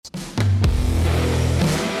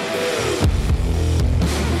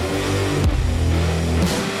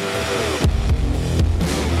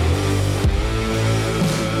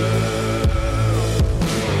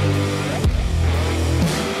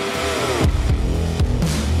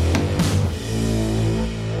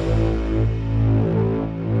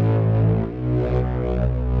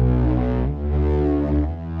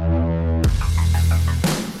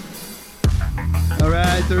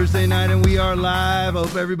night, and we are live. I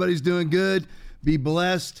hope everybody's doing good. Be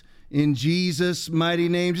blessed in Jesus' mighty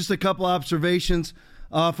name. Just a couple observations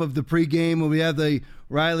off of the pregame when we have the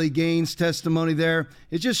Riley Gaines testimony there.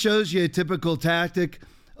 It just shows you a typical tactic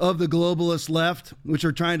of the globalist left, which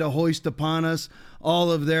are trying to hoist upon us all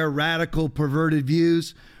of their radical, perverted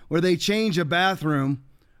views, where they change a bathroom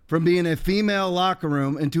from being a female locker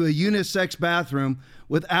room into a unisex bathroom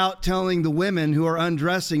without telling the women who are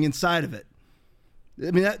undressing inside of it. I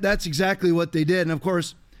mean, that's exactly what they did. And, of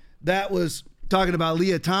course, that was talking about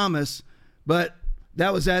Leah Thomas, but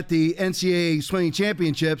that was at the NCAA Swimming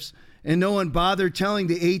Championships, and no one bothered telling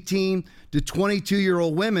the 18 to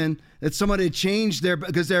 22-year-old women that someone had changed their,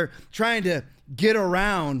 because they're trying to get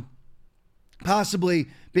around possibly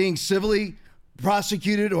being civilly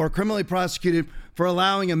prosecuted or criminally prosecuted for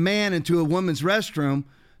allowing a man into a woman's restroom.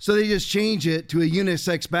 So they just change it to a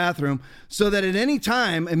unisex bathroom so that at any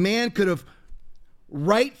time a man could have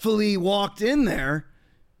rightfully walked in there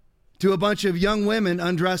to a bunch of young women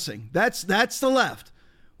undressing. That's the left.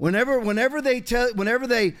 Whenever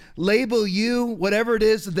they label you, whatever it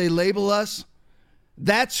is that they label us,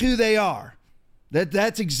 that's who they are.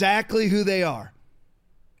 That's exactly who they are.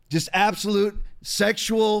 Just absolute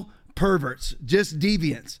sexual perverts, just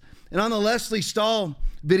deviants. And on the Leslie Stahl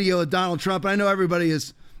video of Donald Trump, I know everybody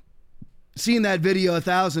has seen that video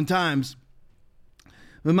 1,000 times.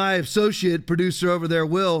 But my associate producer over there,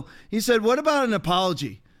 Will, he said, what about an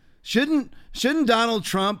apology? Shouldn't Donald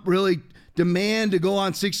Trump really demand to go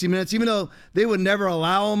on 60 Minutes, even though they would never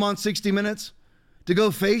allow him on 60 Minutes, to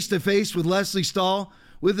go face to face with Leslie Stahl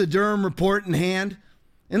with the Durham report in hand?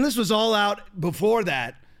 And this was all out before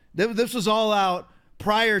that. This was all out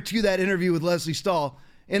prior to that interview with Leslie Stahl.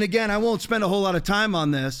 And again, I won't spend a whole lot of time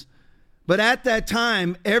on this, but at that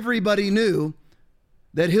time, everybody knew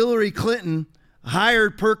that Hillary Clinton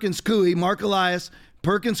hired Perkins Coie, Mark Elias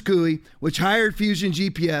Perkins Coie, which hired Fusion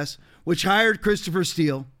GPS, which hired Christopher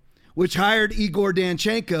Steele, which hired Igor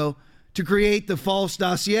Danchenko to create the false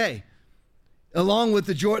dossier. Along with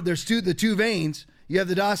the two veins, you have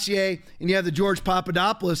the dossier and you have the George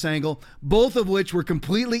Papadopoulos angle, both of which were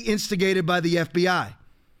completely instigated by the FBI,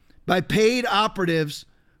 by paid operatives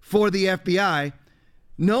for the FBI.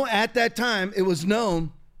 No, at that time, it was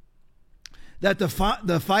known that the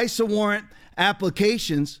FISA warrant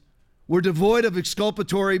applications were devoid of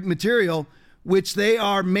exculpatory material, which they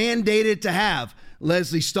are mandated to have.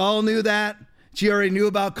 Leslie Stahl knew that. She already knew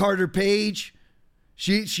about Carter Page.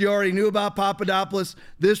 She already knew about Papadopoulos.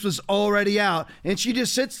 This was already out. And she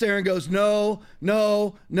just sits there and goes, no,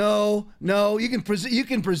 no, no, no. You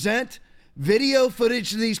can present video footage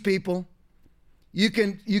to these people. You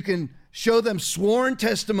can show them sworn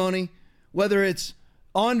testimony, whether it's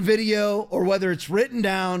on video or whether it's written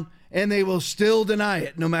down, and they will still deny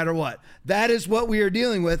it no matter what. That is what we are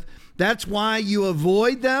dealing with. That's why you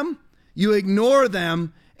avoid them, you ignore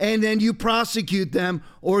them, and then you prosecute them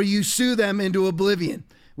or you sue them into oblivion.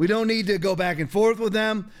 We don't need to go back and forth with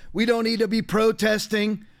them. We don't need to be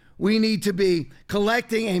protesting. We need to be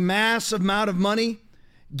collecting a massive amount of money,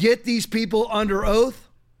 get these people under oath,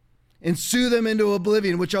 and sue them into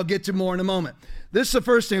oblivion, which I'll get to more in a moment. This is the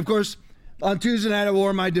first thing. Of course, on Tuesday night I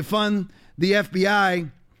wore my Defund the FBI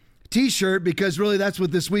t-shirt because really that's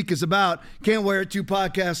what this week is about. Can't wear it 2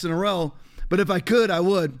 podcasts in a row, but if I could, I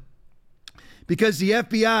would. Because the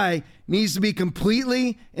FBI needs to be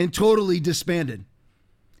completely and totally disbanded.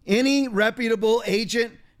 Any reputable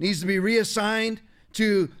agent needs to be reassigned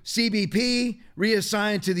to CBP,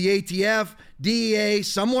 reassigned to the ATF, DEA,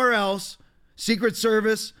 somewhere else, Secret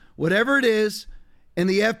Service, whatever it is, and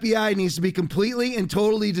the FBI needs to be completely and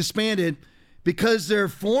totally disbanded because their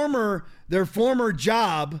former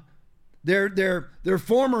job, their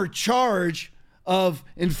former charge of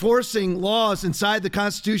enforcing laws inside of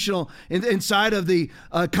the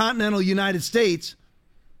continental United States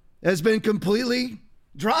has been completely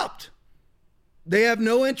dropped. They have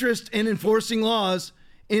no interest in enforcing laws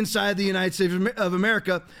inside the United States of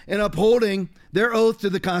America and upholding their oath to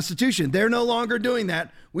the Constitution. They're no longer doing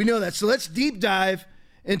that. We know that. So let's deep dive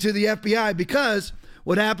into the FBI, because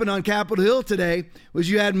what happened on Capitol Hill today was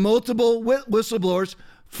you had multiple whistleblowers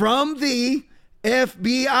from the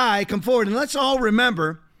FBI come forward. And let's all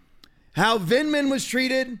remember how Vindman was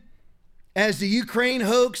treated as the Ukraine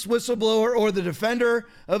hoax whistleblower or the defender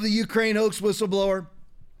of the Ukraine hoax whistleblower,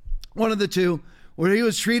 one of the two, where he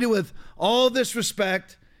was treated with all this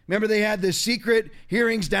respect. Remember, they had the secret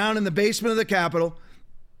hearings down in the basement of the Capitol,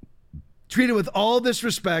 treated with all this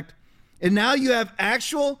respect. And now you have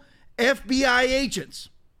actual FBI agents,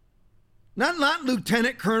 not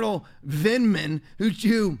Lieutenant Colonel Vindman,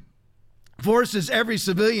 who forces every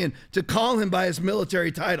civilian to call him by his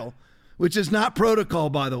military title, which is not protocol,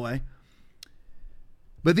 by the way.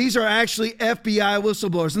 But these are actually FBI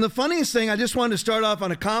whistleblowers. And the funniest thing, I just wanted to start off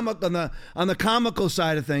on the comical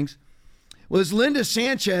side of things, was Linda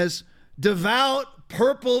Sanchez, devout,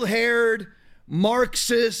 purple-haired,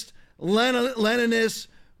 Marxist, Leninist,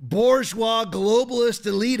 bourgeois, globalist,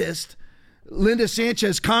 elitist, Linda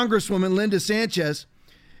Sanchez, Congresswoman Linda Sanchez.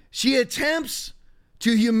 She attempts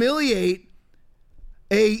to humiliate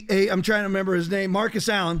I'm trying to remember his name, Marcus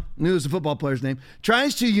Allen, I knew it was a football player's name,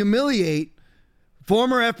 tries to humiliate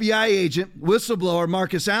former FBI agent, whistleblower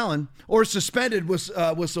Marcus Allen, or suspended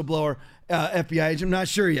whistleblower FBI agent, I'm not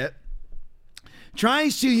sure yet,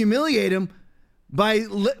 tries to humiliate him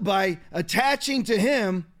by attaching to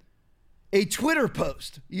him a Twitter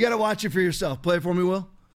post. You got to watch it for yourself. Play it for me, Will.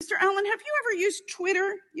 Mr. Allen, have you ever used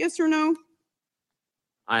Twitter? Yes or no?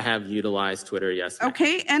 I have utilized Twitter, yes.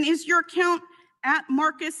 Okay, and is your account at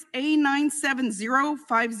Marcus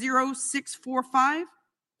A970-50645?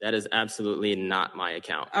 That is absolutely not my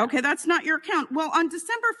account. Okay, that's not your account. Well, on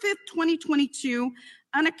December 5th, 2022,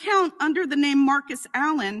 an account under the name Marcus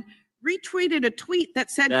Allen retweeted a tweet that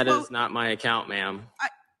said, That quote, is not my account, ma'am.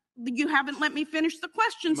 You haven't let me finish the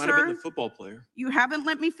question, Might sir. have been the football player. You haven't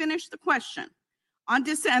let me finish the question. And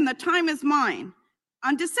the time is mine.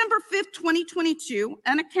 On December 5th, 2022,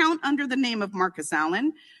 an account under the name of Marcus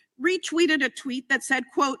Allen retweeted a tweet that said,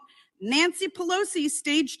 quote, Nancy Pelosi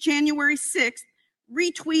staged January 6th,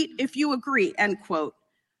 retweet if you agree, end quote.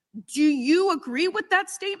 Do you agree with that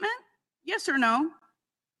statement? Yes or no?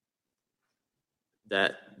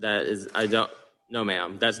 That is, I don't, no,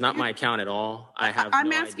 ma'am. That's not my account at all.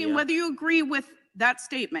 I'm asking whether you agree with that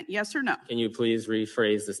statement, yes or no? Can you please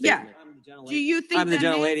rephrase the statement? Yeah. Do you think the that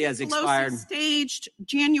gentlelady Nancy has Pelosi expired. staged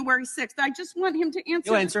January 6th? I just want him to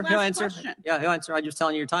answer He'll answer. this last question. Yeah, he'll answer. I'm just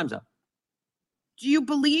telling you your time's up. Do you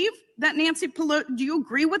believe that Nancy Pelosi, do you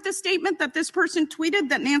agree with the statement that this person tweeted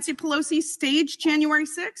that Nancy Pelosi staged January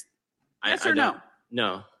 6th? Yes or no?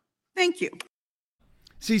 No. Thank you.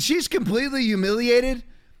 See, she's completely humiliated,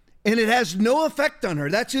 and it has no effect on her.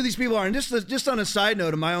 That's who these people are. And just on a side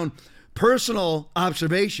note of my own personal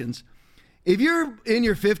observations, if you're in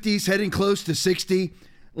your 50s, heading close to 60,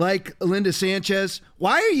 like Linda Sanchez,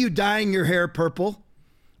 why are you dyeing your hair purple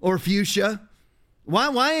or fuchsia?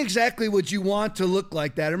 Why exactly would you want to look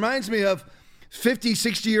like that? It reminds me of 50,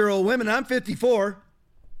 60-year-old women. I'm 54.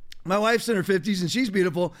 My wife's in her 50s, and she's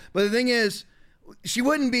beautiful. But the thing is, she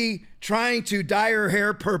wouldn't be trying to dye her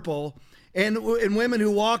hair purple. And women who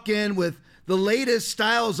walk in with the latest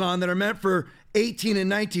styles on that are meant for 18 and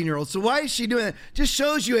 19-year-olds. So why is she doing that? Just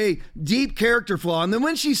shows you a deep character flaw. And then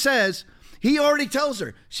when she says, he already tells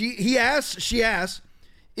her, she asks,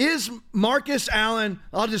 is Marcus Allen,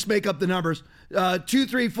 I'll just make up the numbers, 2,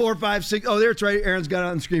 3, 4, 5, 6, oh, there it's right, Aaron's got it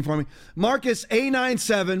on the screen for me. Marcus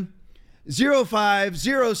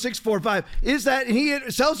A97-05-0645, is that, and he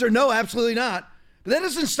tells her, no, absolutely not. But that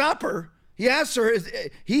doesn't stop her. He asks her,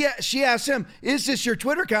 she asks him, is this your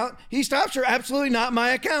Twitter account? He stops her, absolutely not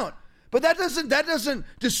my account. But that doesn't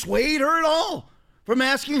dissuade her at all from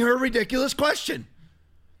asking her ridiculous question.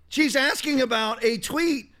 She's asking about a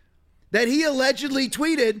tweet that he allegedly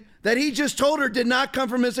tweeted that he just told her did not come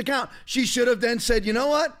from his account. She should have then said, you know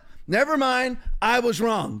what? Never mind, I was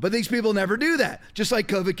wrong. But these people never do that, just like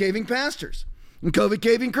COVID-caving pastors and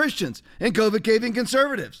COVID-caving Christians and COVID-caving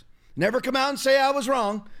conservatives. Never come out and say I was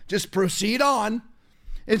wrong. Just proceed on.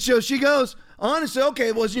 And so she goes on and says, okay,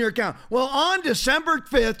 it wasn't your account. Well, on December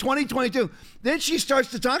 5th, 2022, then she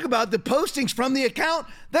starts to talk about the postings from the account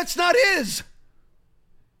that's not his.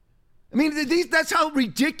 I mean, that's how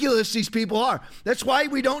ridiculous these people are. That's why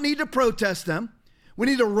we don't need to protest them. We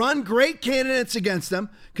need to run great candidates against them.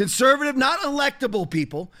 Conservative, not electable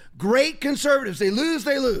people. Great conservatives. They lose,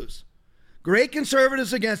 they lose. Great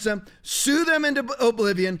conservatives against them. Sue them into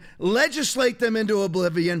oblivion. Legislate them into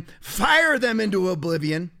oblivion. Fire them into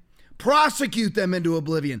oblivion. Prosecute them into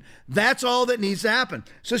oblivion. That's all that needs to happen.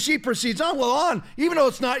 So she proceeds on. Well, even though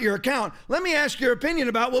it's not your account, let me ask your opinion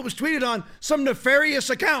about what was tweeted on some nefarious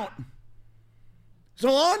account. So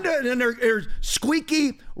on in her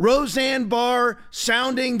squeaky Roseanne Barr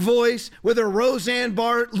sounding voice with her Roseanne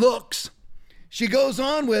Barr looks, she goes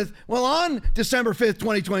on with, well, on December 5th,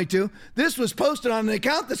 2022, this was posted on an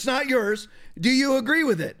account that's not yours. Do you agree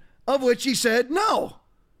with it? Of which she said no.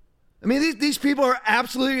 I mean, these people are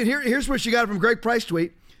absolutely, here's where she got it from Greg Price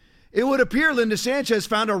tweet. It would appear Linda Sanchez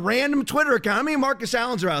found a random Twitter account. How many Marcus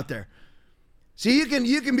Allens are out there? See,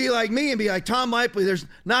 you can be like me and be like Tom Lipley. There's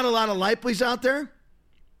not a lot of Lipleys out there.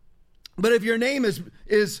 But if your name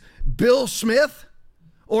is Bill Smith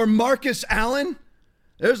or Marcus Allen,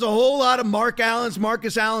 There's a whole lot of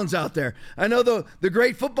Marcus Allens out there. I know the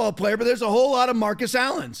great football player, but there's a whole lot of Marcus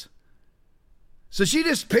Allens. So she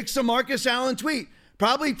just picks a Marcus Allen tweet,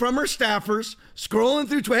 probably from her staffers, scrolling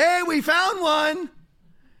through Twitter. Hey, we found one.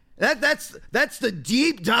 That's the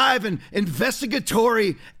deep dive and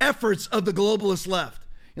investigatory efforts of the globalist left.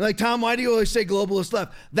 You're like, Tom, why do you always say globalist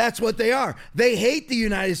left? That's what they are. They hate the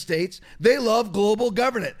United States. They love global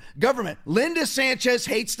government. Linda Sanchez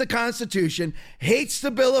hates the Constitution, hates the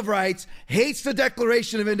Bill of Rights, hates the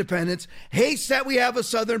Declaration of Independence, hates that we have a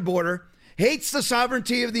southern border, hates the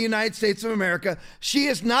sovereignty of the United States of America. She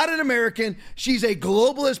is not an American. She's a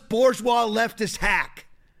globalist, bourgeois, leftist hack.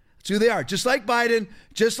 That's who they are. Just like Biden,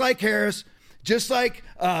 just like Harris, just like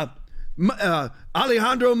Alejandro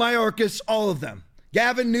Mayorkas, all of them.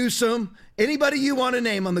 Gavin Newsom, anybody you want to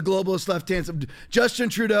name on the globalist left-hand side, Justin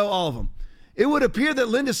Trudeau, all of them. It would appear that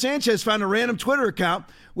Linda Sanchez found a random Twitter account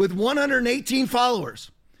with 118 followers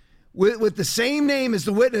with the same name as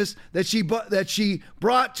the witness that she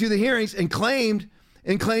brought to the hearings and claimed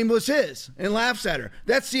was his, and laughs at her.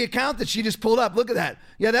 That's the account that she just pulled up. Look at that.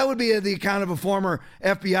 Yeah, that would be the account of a former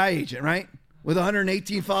FBI agent, right? With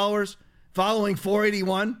 118 followers, following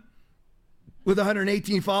 481. With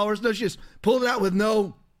 118 followers. No, she just pulled it out with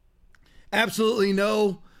absolutely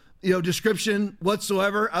no, description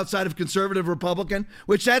whatsoever outside of conservative Republican,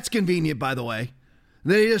 which that's convenient, by the way.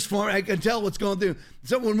 They just I can tell what's going through.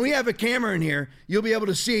 So when we have a camera in here, you'll be able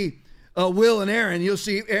to see Will and Aaron. You'll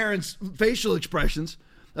see Aaron's facial expressions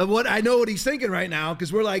of what he's thinking right now,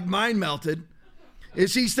 because we're like mind melted.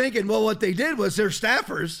 Is he's thinking, well, what they did was their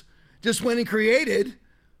staffers just went and created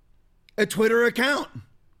a Twitter account.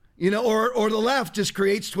 Or the left just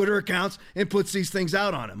creates Twitter accounts and puts these things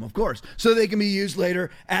out on them, of course, so they can be used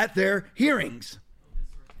later at their hearings.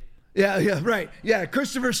 Yeah, right. Yeah,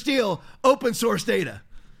 Christopher Steele, open source data.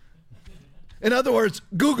 In other words,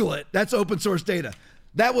 Google it. That's open source data.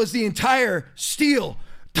 That was the entire Steele,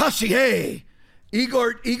 dossier,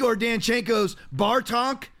 Igor Danchenko's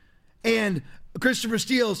Bartok and Christopher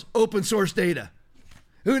Steele's open source data.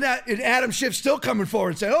 And Adam Schiff's still coming forward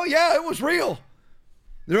and saying, oh, yeah, it was real.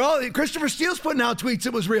 Christopher Steele's putting out tweets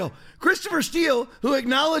it was real. Christopher Steele, who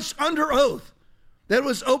acknowledged under oath that it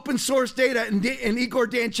was open source data and Igor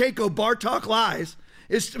Danchenko, Bartok lies,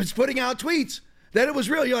 is putting out tweets that it was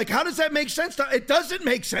real. You're like, how does that make sense? It doesn't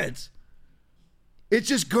make sense. It's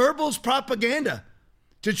just Goebbels propaganda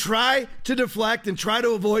to try to deflect and try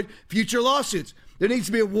to avoid future lawsuits. There needs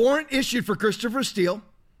to be a warrant issued for Christopher Steele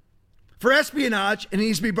for espionage, and he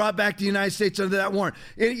needs to be brought back to the United States under that warrant.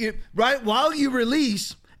 Right while you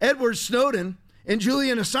release Edward Snowden and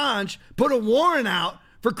Julian Assange, put a warrant out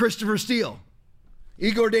for Christopher Steele.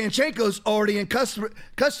 Igor Danchenko's already in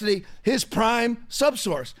custody, his prime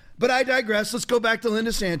subsource. But I digress. Let's go back to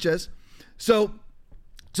Linda Sanchez. So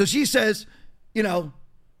she says,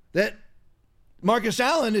 that Marcus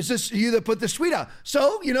Allen is this you that put this tweet out.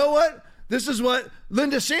 So you know what? This is what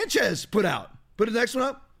Linda Sanchez put out. Put the next one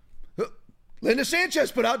up. Linda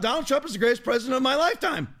Sanchez put out, Donald Trump is the greatest president of my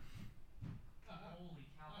lifetime.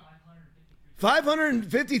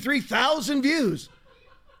 553,000 views.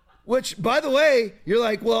 Which, by the way, you're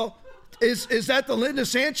like, well, is that the Linda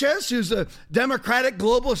Sanchez who's a Democratic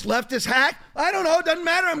globalist leftist hack? I don't know. It doesn't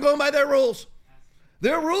matter. I'm going by their rules.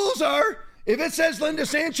 Their rules are, if it says Linda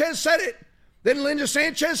Sanchez said it, then Linda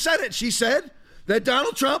Sanchez said it. She said that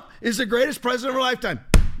Donald Trump is the greatest president of our lifetime.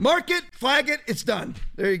 Mark it, flag it, it's done.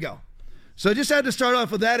 There you go. So I just had to start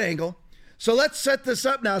off with that angle. So let's set this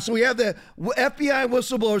up now. So we have the FBI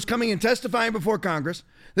whistleblowers coming and testifying before Congress.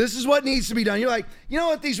 This is what needs to be done. You're like, you know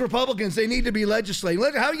what? These Republicans, they need to be legislating.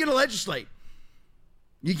 How are you going to legislate?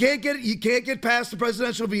 You can't get past the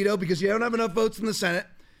presidential veto because you don't have enough votes in the Senate.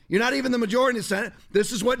 You're not even the majority in the Senate.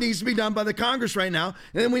 This is what needs to be done by the Congress right now.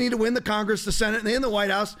 And then we need to win the Congress, the Senate, and the White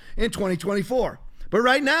House in 2024. But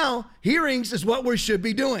right now, hearings is what we should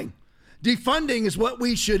be doing. Defunding is what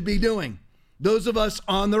we should be doing. Those of us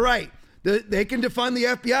on the right, they can defund the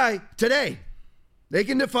FBI today. They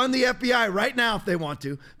can defund the FBI right now if they want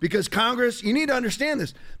to, because Congress, you need to understand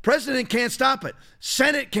this. President can't stop it.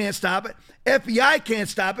 Senate can't stop it. FBI can't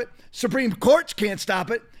stop it. Supreme Courts can't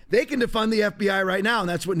stop it. They can defund the FBI right now, and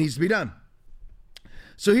that's what needs to be done.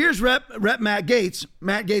 So here's Rep. Matt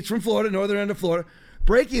Gaetz from Florida, northern end of Florida,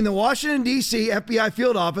 breaking the Washington, D.C. FBI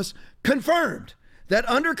field office, confirmed that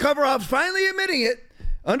undercover officers, finally admitting it,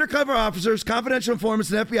 undercover officers, confidential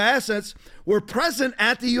informants, and FBI assets were present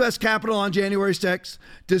at the U.S. Capitol on January 6th,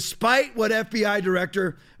 despite what FBI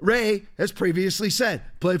Director Wray has previously said.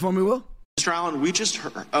 Play it for me, Will. Mr. Allen, we just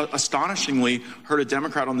astonishingly heard a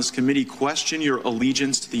Democrat on this committee question your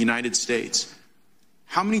allegiance to the United States.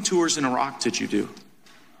 How many tours in Iraq did you do?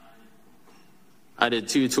 I did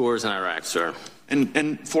 2 tours in Iraq, sir.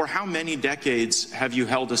 And for how many decades have you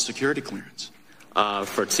held a security clearance?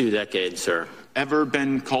 For 2 decades, sir. Ever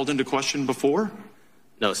been called into question before?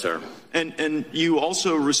 No, sir. And you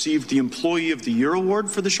also received the Employee of the Year award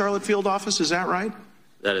for the Charlotte field office, is that right?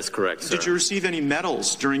 That is correct, sir. Did you receive any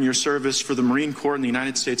medals during your service for the Marine Corps and the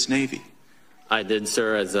United States Navy? I did,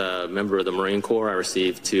 sir. As a member of the Marine Corps, I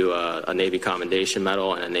received 2, a Navy Commendation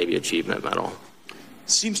Medal and a Navy Achievement Medal.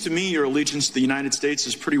 Seems to me your allegiance to the United States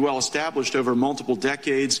is pretty well established over multiple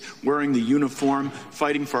decades, wearing the uniform,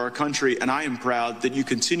 fighting for our country, and I am proud that you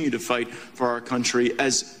continue to fight for our country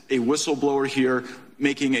as a whistleblower here,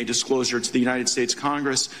 making a disclosure to the United States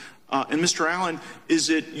Congress. And Mr. Allen, is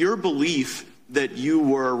it your belief that you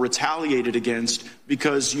were retaliated against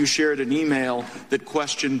because you shared an email that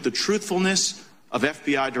questioned the truthfulness of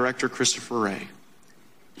FBI Director Christopher Wray?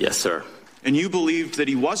 Yes, sir. And you believed that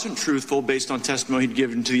he wasn't truthful based on testimony he'd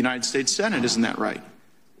given to the United States Senate, isn't that right?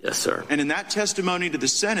 Yes, sir. And in that testimony to the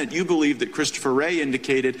Senate, you believe that Christopher Wray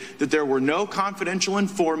indicated that there were no confidential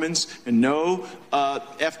informants and no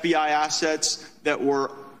FBI assets that were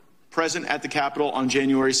present at the Capitol on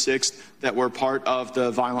January 6th that were part of the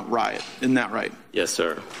violent riot. Isn't that right? Yes,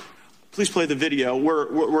 sir. Please play the video.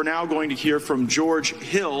 We're now going to hear from George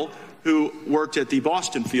Hill, who worked at the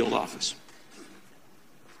Boston field office.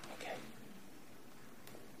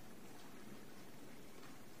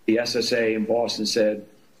 The SSA in Boston said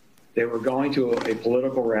they were going to a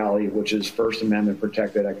political rally, which is First Amendment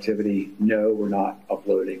protected activity. No, we're not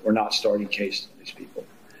uploading. We're not starting cases on these people.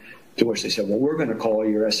 To which they said, well, we're going to call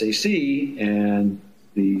your SAC. And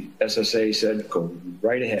the SSA said, go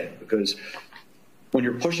right ahead. Because when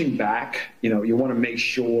you're pushing back, you want to make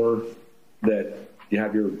sure that you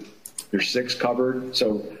have your 6 covered.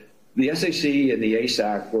 So the SAC and the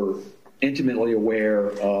ASAC were intimately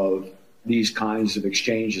aware of these kinds of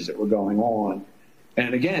exchanges that were going on.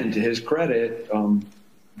 And again, to his credit,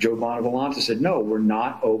 Joe Bonavolante said, no, we're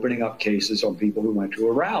not opening up cases on people who went to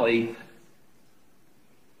a rally.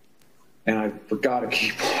 And I forgot a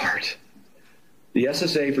key part. The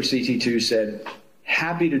SSA for CT2 said,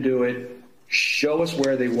 happy to do it. Show us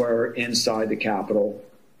where they were inside the Capitol,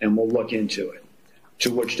 and we'll look into it.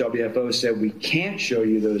 To which WFO said, we can't show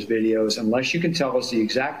you those videos unless you can tell us the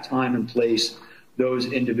exact time and place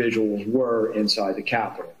those individuals were inside the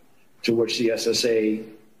Capitol. To which the SSA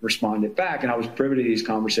responded back, and I was privy to these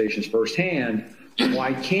conversations firsthand.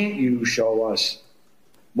 Why can't you show us?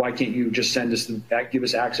 Why can't you just send us, give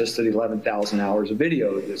us access to the 11,000 hours of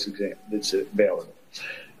video that's available?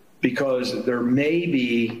 Because there may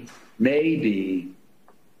be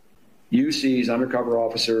UC's undercover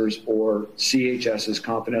officers or CHS's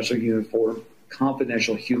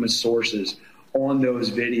confidential human sources on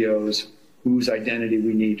those videos whose identity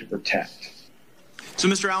we need to protect. So,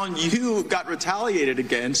 Mr. Allen, you got retaliated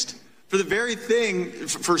against for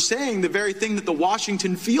saying the very thing that the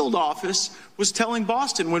Washington field office was telling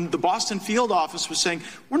Boston, when the Boston field office was saying,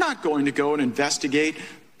 we're not going to go and investigate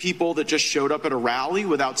people that just showed up at a rally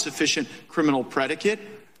without sufficient criminal predicate.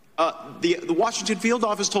 The Washington field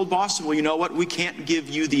office told Boston, well, you know what? We can't give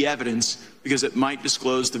you the evidence because it might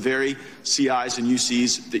disclose the very CIs and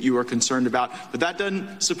UCs that you are concerned about. But that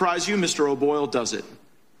doesn't surprise you, Mr. O'Boyle, does it?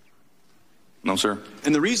 No, sir.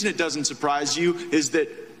 And the reason it doesn't surprise you is that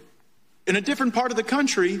in a different part of the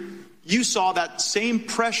country, you saw that same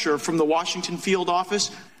pressure from the Washington field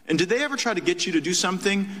office. And did they ever try to get you to do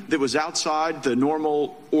something that was outside the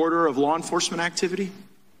normal order of law enforcement activity?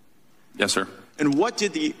 Yes, sir. And what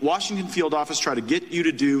did the Washington field office try to get you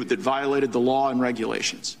to do that violated the law and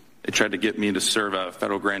regulations? They tried to get me to serve a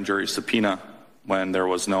federal grand jury subpoena when there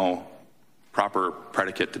was no proper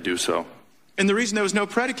predicate to do so. And the reason there was no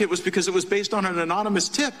predicate was because it was based on an anonymous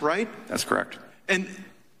tip, right? That's correct. And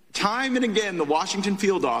time and again, the Washington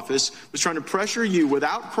field office was trying to pressure you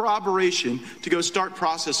without corroboration to go start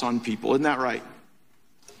process on people. Isn't that right?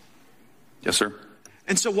 Yes, sir.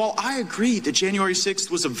 And so while I agree that January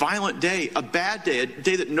 6th was a violent day, a bad day, a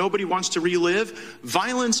day that nobody wants to relive,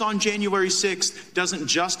 violence on January 6th doesn't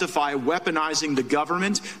justify weaponizing the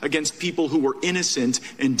government against people who were innocent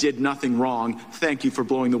and did nothing wrong. Thank you for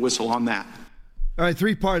blowing the whistle on that. All right,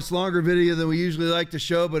 3 parts, longer video than we usually like to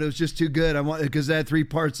show, but it was just too good. Because it had 3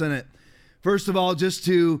 parts in it. First of all, just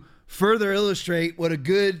to further illustrate what a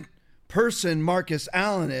good person Marcus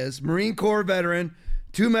Allen is, Marine Corps veteran,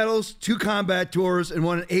 2 medals, 2 combat tours, and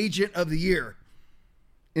won an Agent of the Year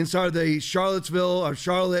inside the Charlotte field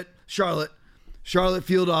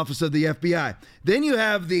office of the FBI. Then you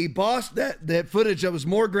have the boss, that footage that was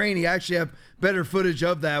more grainy. I actually have better footage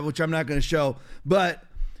of that, which I'm not going to show. But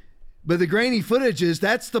the grainy footage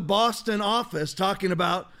that's the Boston office talking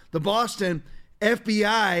about the Boston,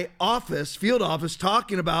 FBI office, field office,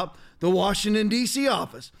 talking about the Washington, D.C.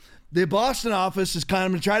 office. The Boston office is kind of,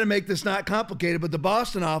 I'm going to try to make this not complicated, but the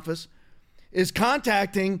Boston office is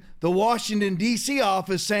contacting the Washington, D.C.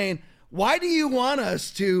 office saying, why do you want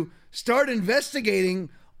us to start investigating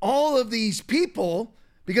all of these people?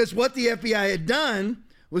 Because what the FBI had done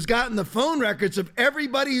was gotten the phone records of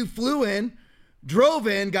everybody who flew in, drove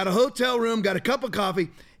in, got a hotel room, got a cup of coffee.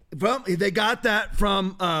 They got that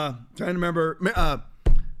from, trying to remember, I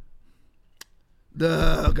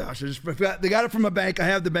just forgot. They got it from a bank. I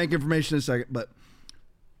have the bank information in a second, but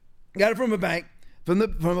got it from a bank,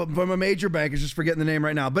 from a major bank. I was just forgetting the name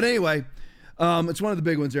right now. But anyway, it's one of the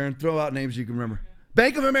big ones, Aaron. Throw out names you can remember.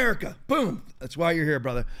 Bank of America. Boom. That's why you're here,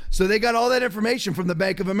 brother. So they got all that information from the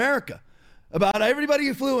Bank of America about everybody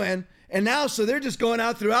who flew in. And now, so they're just going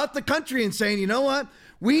out throughout the country and saying, you know what?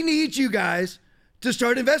 We need you guys to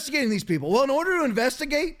start investigating these people. Well, in order to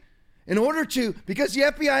investigate, because the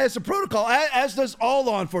FBI has a protocol, as does all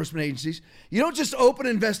law enforcement agencies, you don't just open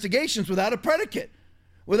investigations without a predicate,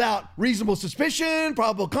 without reasonable suspicion,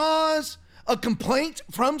 probable cause, a complaint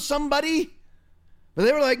from somebody. But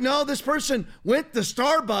they were like, no, this person went to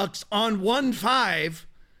Starbucks on 1-5,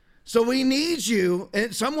 so we need you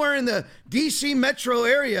somewhere in the D.C. metro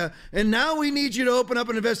area, and now we need you to open up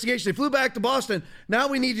an investigation. They flew back to Boston. Now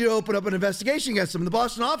we need you to open up an investigation against them. The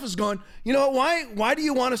Boston office is going, you know what, why do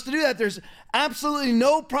you want us to do that? There's absolutely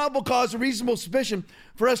no probable cause or reasonable suspicion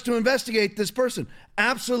for us to investigate this person.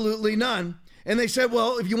 Absolutely none. And they said,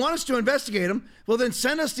 well, if you want us to investigate them, well, then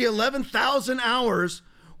send us the 11,000 hours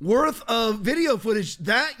worth of video footage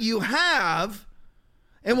that you have,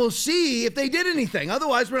 and we'll see if they did anything.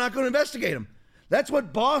 Otherwise, we're not going to investigate them. That's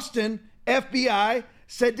what Boston FBI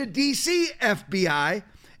said to DC FBI,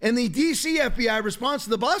 and the DC FBI responds to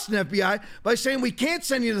the Boston FBI by saying, we can't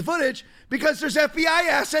send you the footage because there's FBI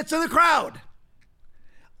assets in the crowd.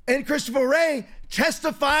 And Christopher Wray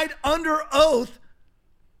testified under oath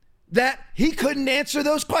that he couldn't answer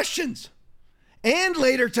those questions, and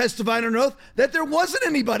later testified under oath that there wasn't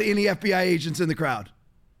any FBI agents in the crowd.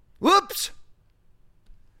 Whoops.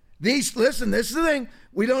 Listen, this is the thing.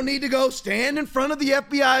 We don't need to go stand in front of the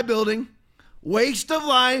FBI building. Waste of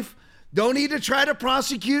life. Don't need to try to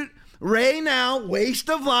prosecute Ray now. Waste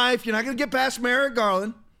of life. You're not going to get past Merrick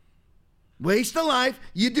Garland. Waste of life.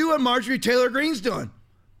 You do what Marjorie Taylor Greene's doing.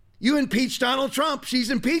 You impeach Donald Trump.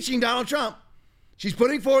 She's impeaching Donald Trump. She's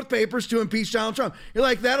putting forth papers to impeach Donald Trump. You're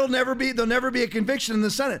like, there'll never be a conviction in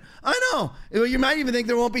the Senate. I know. You might even think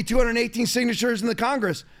there won't be 218 signatures in the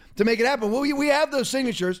Congress to make it happen. Well, we have those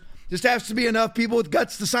signatures. Just has to be enough people with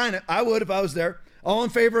guts to sign it. I would if I was there. All in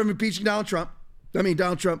favor of impeaching Joe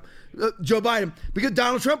Biden. Because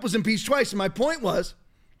Donald Trump was impeached twice. And my point was,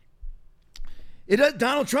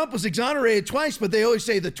 Donald Trump was exonerated twice, but they always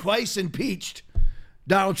say the twice impeached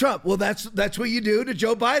Donald Trump. Well, that's what you do to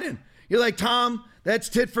Joe Biden. You're like, Tom, that's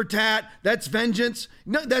tit for tat. That's vengeance.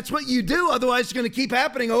 No, that's what you do. Otherwise, it's going to keep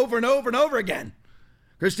happening over and over and over again.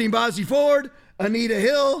 Christine Blasey Ford, Anita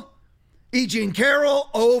Hill, E. Jean Carroll,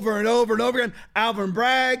 over and over and over again. Alvin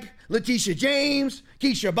Bragg, Letitia James,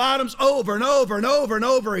 Keisha Bottoms, over and over and over and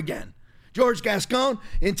over again. George Gascon,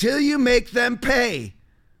 until you make them pay.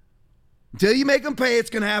 Until you make them pay, it's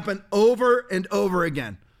going to happen over and over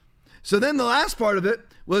again. So then the last part of it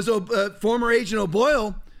was former Agent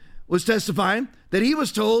O'Boyle was testifying that he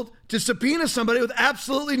was told to subpoena somebody with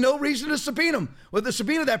absolutely no reason to subpoena him. With the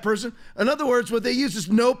subpoena that person, in other words, what they use is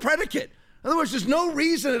no predicate. In other words, there's no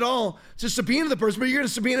reason at all to subpoena the person, but you're going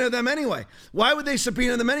to subpoena them anyway. Why would they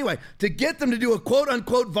subpoena them anyway? To get them to do a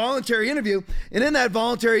quote-unquote voluntary interview, and in that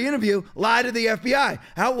voluntary interview, lie to the FBI.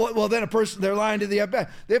 Well, then they're lying to the FBI.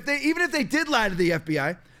 Even if they did lie to the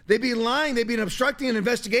FBI, they'd be lying, they'd be obstructing an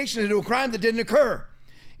investigation into a crime that didn't occur.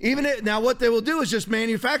 Now what they will do is just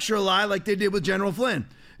manufacture a lie like they did with General Flynn.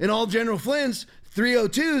 In all General Flynn's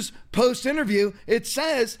 302s post-interview, it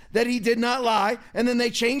says that he did not lie, and then they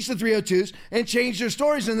changed the 302s and changed their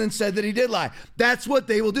stories and then said that he did lie. That's what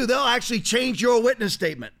they will do. They'll actually change your witness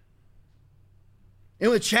statement. And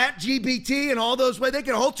with ChatGPT and all those ways, they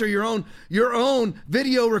can alter your own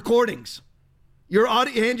video recordings, your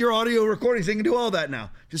audio recordings. They can do all that now.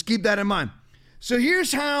 Just keep that in mind. So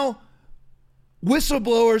here's how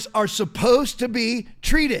whistleblowers are supposed to be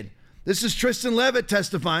treated. This is Tristan Levitt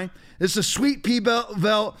testifying. This is a Sweet Pea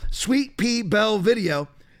Bell video.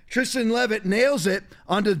 Tristan Levitt nails it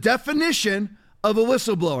on the definition of a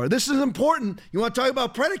whistleblower. This is important. You want to talk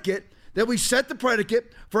about predicate, that we set the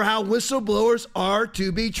predicate for how whistleblowers are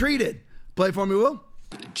to be treated. Play for me, Will.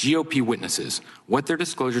 GOP witnesses, what their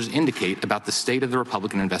disclosures indicate about the state of the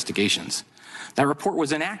Republican investigations. That report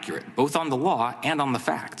was inaccurate, both on the law and on the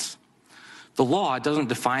facts. The law doesn't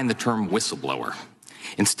define the term whistleblower.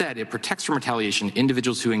 Instead, it protects from retaliation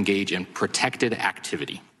individuals who engage in protected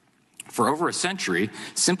activity. For over a century,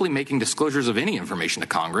 simply making disclosures of any information to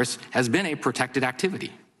Congress has been a protected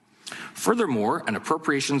activity. Furthermore, an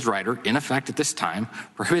appropriations rider in effect at this time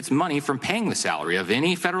prohibits money from paying the salary of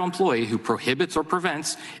any federal employee who prohibits or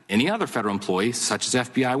prevents any other federal employee, such as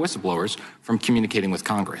FBI whistleblowers, from communicating with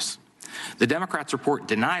Congress. The Democrats' report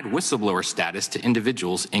denied whistleblower status to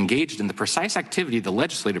individuals engaged in the precise activity the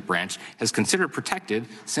legislative branch has considered protected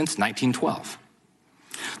since 1912.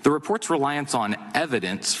 The report's reliance on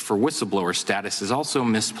evidence for whistleblower status is also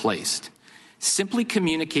misplaced. Simply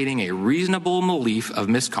communicating a reasonable belief of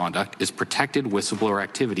misconduct is protected whistleblower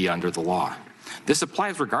activity under the law. This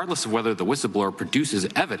applies regardless of whether the whistleblower produces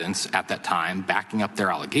evidence at that time backing up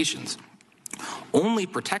their allegations. Only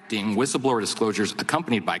protecting whistleblower disclosures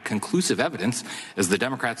accompanied by conclusive evidence, as the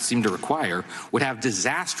Democrats seem to require, would have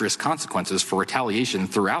disastrous consequences for retaliation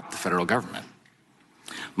throughout the federal government.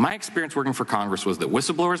 My experience working for Congress was that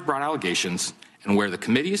whistleblowers brought allegations, and where the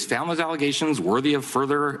committees found those allegations worthy of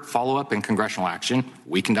further follow-up and congressional action,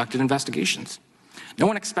 we conducted investigations. No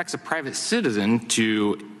one expects a private citizen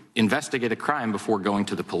to investigate a crime before going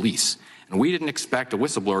to the police, and we didn't expect a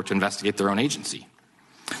whistleblower to investigate their own agency.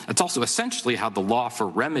 That's also essentially how the law for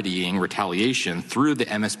remedying retaliation through the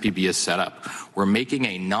MSPB is set up, where making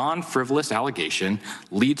a non-frivolous allegation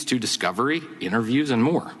leads to discovery, interviews, and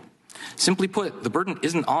more. Simply put, the burden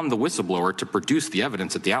isn't on the whistleblower to produce the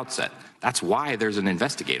evidence at the outset. That's why there's an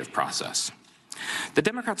investigative process. The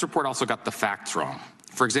Democrats' report also got the facts wrong.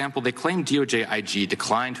 For example, they claim DOJ IG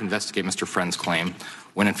declined to investigate Mr. Friend's claim,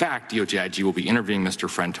 when in fact DOJ IG will be interviewing Mr.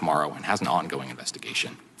 Friend tomorrow and has an ongoing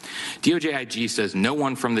investigation. DOJ IG says no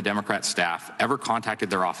one from the Democrat staff ever contacted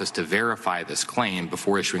their office to verify this claim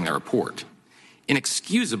before issuing their report.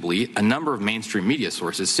 Inexcusably, a number of mainstream media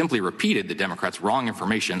sources simply repeated the Democrats' wrong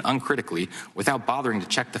information uncritically without bothering to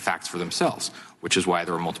check the facts for themselves, which is why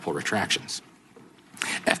there were multiple retractions.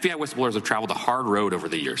 FBI whistleblowers have traveled a hard road over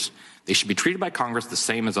the years. They should be treated by Congress the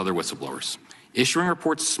same as other whistleblowers. Issuing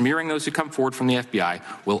reports smearing those who come forward from the FBI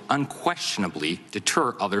will unquestionably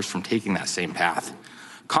deter others from taking that same path.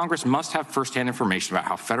 Congress must have firsthand information about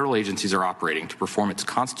how federal agencies are operating to perform its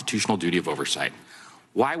constitutional duty of oversight.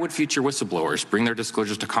 Why would future whistleblowers bring their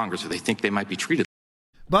disclosures to Congress if they think they might be treated?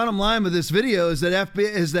 Bottom line with this video is that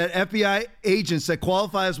FBI agents that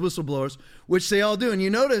qualify as whistleblowers, which they all do, and you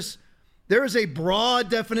notice there is a broad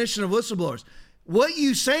definition of whistleblowers. What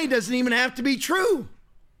you say doesn't even have to be true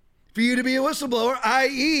for you to be a whistleblower,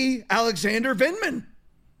 i.e. Alexander Vindman.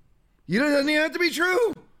 It doesn't even have to be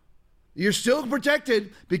true. You're still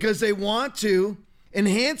protected because they want to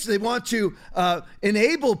enhance, they want to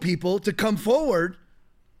enable people to come forward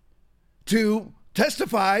to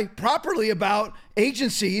testify properly about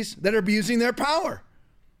agencies that are abusing their power.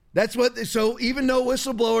 That's what, so even though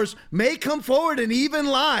whistleblowers may come forward and even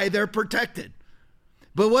lie, they're protected.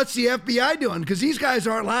 But what's the FBI doing? Because these guys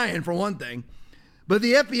aren't lying, for one thing. But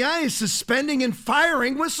the FBI is suspending and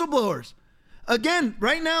firing whistleblowers. Again,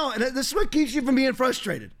 right now, and this is what keeps you from being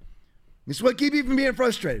frustrated. This is what keeps you from being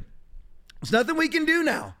frustrated. There's nothing we can do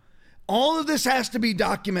now. All of this has to be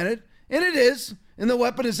documented, and it is, in the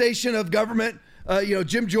weaponization of government,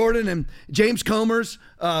 Jim Jordan and James Comer's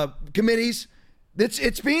committees.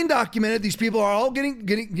 It's being documented. These people are all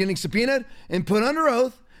getting subpoenaed and put under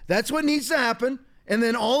oath. That's what needs to happen. And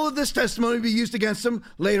then all of this testimony will be used against them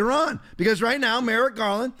later on. Because right now, Merrick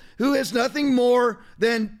Garland, who is nothing more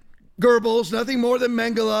than Goebbels, nothing more than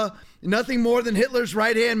Mengele, nothing more than Hitler's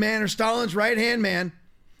right-hand man or Stalin's right-hand man,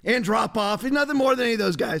 Andropov, he's nothing more than any of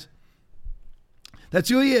those guys. That's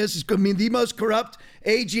who he is. He's going to be the most corrupt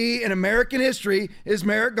AG in American history is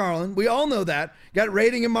Merrick Garland. We all know that. Got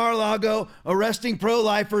raiding in Mar-a-Lago, arresting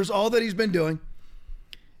pro-lifers, all that he's been doing.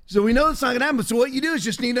 So we know it's not going to happen. So what you do is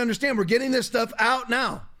just need to understand we're getting this stuff out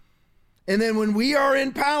now. And then when we are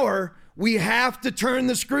in power, we have to turn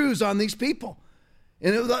the screws on these people.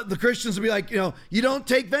 And the Christians will be like, you don't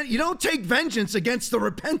take vengeance against the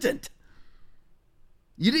repentant.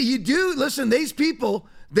 You do. Listen, these people,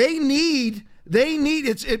 they need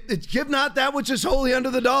it's give not that which is holy unto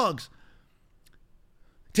the dogs.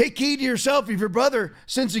 Take heed to yourself if your brother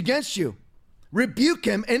sins against you. Rebuke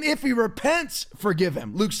him, and if he repents, forgive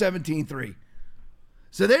him. Luke 17:3.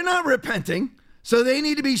 So they're not repenting, so they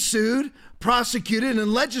need to be sued, prosecuted,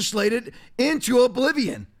 and legislated into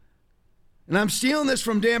oblivion. And I'm stealing this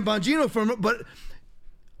from Dan Bongino, but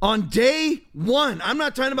on day one, I'm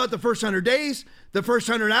not talking about the first 100 days, the first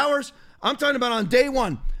 100 hours. I'm talking about on day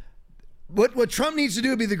one. What Trump needs to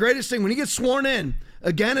do would be the greatest thing. When he gets sworn in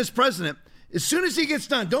again as president, as soon as he gets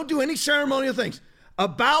done, don't do any ceremonial things.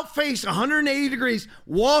 about face 180 degrees,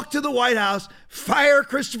 walk to the White House, fire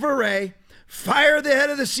Christopher Wray, fire the head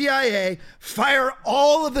of the CIA, fire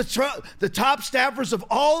all of the top staffers of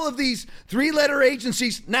all of these three-letter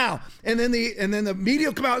agencies now, and then the media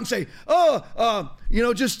will come out and say,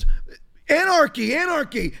 just anarchy,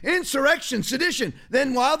 insurrection, sedition.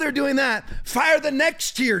 Then while they're doing that, fire the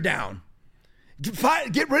next tier down.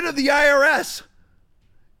 Get rid of the IRS.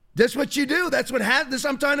 That's what you do. That's what happens.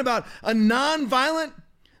 I'm talking about a nonviolent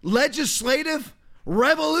legislative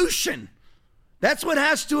revolution. That's what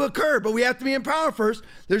has to occur, but we have to be in power first.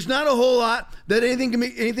 There's not a whole lot that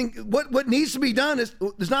what needs to be done is,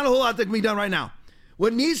 there's not a whole lot that can be done right now.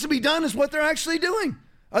 What needs to be done is what they're actually doing.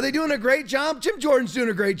 Are they doing a great job? Jim Jordan's doing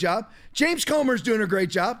a great job. James Comer's doing a great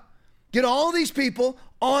job. Get all these people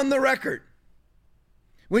on the record.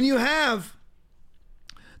 When you have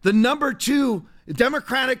the number 2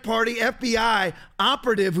 Democratic Party FBI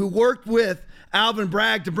operative who worked with Alvin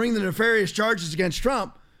Bragg to bring the nefarious charges against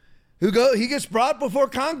Trump, he gets brought before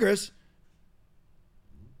Congress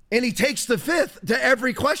and he takes the fifth to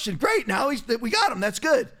every question. Great, now we got him. That's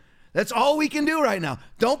good. That's all we can do right now.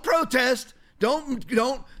 Don't protest. Don't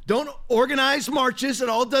organize marches. It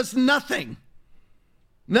all does nothing.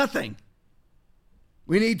 Nothing.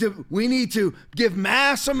 We need to give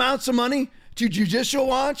mass amounts of money to Judicial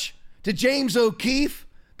Watch, to James O'Keefe,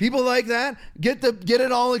 people like that. Get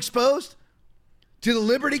it all exposed. To the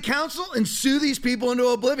Liberty Council and sue these people into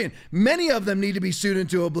oblivion. Many of them need to be sued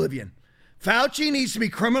into oblivion. Fauci needs to be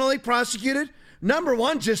criminally prosecuted. Number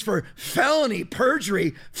 1, just for felony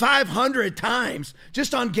perjury 500 times,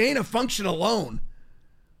 just on gain of function alone.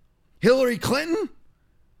 Hillary Clinton,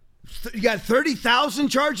 you got 30,000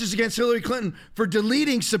 charges against Hillary Clinton for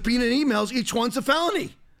deleting subpoenaed emails. Each one's a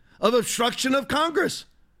felony of obstruction of Congress.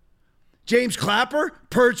 James Clapper,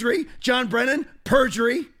 perjury. John Brennan,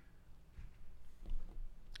 perjury.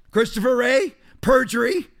 Christopher Wray,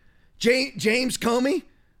 perjury. James Comey,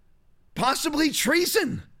 possibly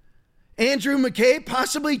treason. Andrew McCabe,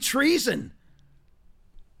 possibly treason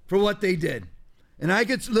for what they did. And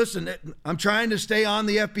listen, I'm trying to stay on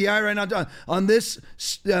the FBI right now, on this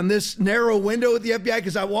narrow window with the FBI,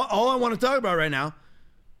 because all I want to talk about right now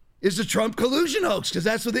is the Trump collusion hoax, because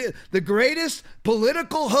that's what the greatest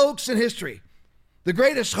political hoax in history. The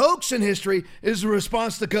greatest hoax in history is the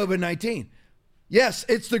response to COVID-19. Yes,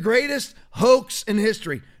 it's the greatest hoax in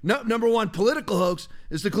history. Number 1 political hoax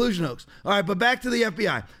is the collusion hoax. All right, but back to the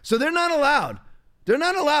FBI. So they're not allowed. They're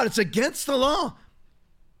not allowed. It's against the law.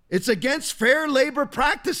 It's against fair labor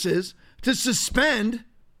practices to suspend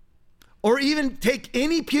or even take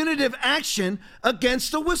any punitive action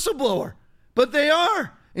against a whistleblower. But they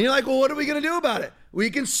are. And you're like, well, what are we going to do about it? We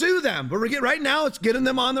can sue them. But right now, it's getting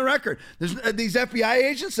them on the record. There's these FBI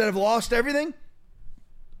agents that have lost everything.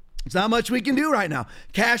 There's not much we can do right now.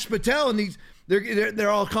 Kash Patel and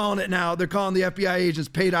they're all calling it now. They're calling the FBI agents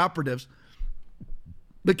paid operatives.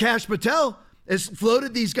 But Kash Patel has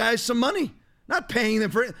floated these guys some money, not paying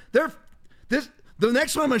them for it. The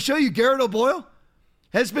next one I'm going to show you, Garrett O'Boyle,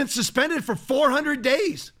 has been suspended for 400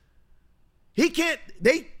 days.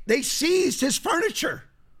 They seized his furniture.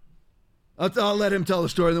 I'll let him tell the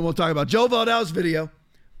story, then we'll talk about Joe Valdez video.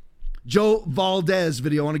 I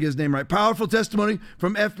want to get his name right. Powerful testimony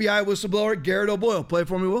from FBI whistleblower Garrett O'Boyle. Play it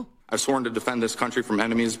for me, Will. I've sworn to defend this country from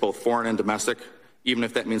enemies, both foreign and domestic, even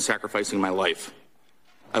if that means sacrificing my life.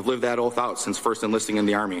 I've lived that oath out since first enlisting in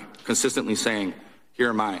the Army, consistently saying, "Here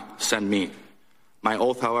am I, send me." My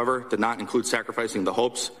oath, however, did not include sacrificing the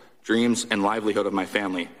hopes, dreams, and livelihood of my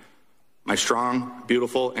family, my strong,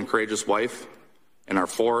 beautiful, and courageous wife, and our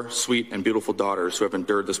 4 sweet and beautiful daughters who have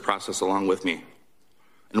endured this process along with me.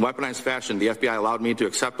 In weaponized fashion, the FBI allowed me to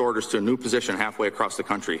accept orders to a new position halfway across the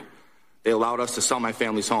country. They allowed us to sell my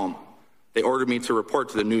family's home. They ordered me to report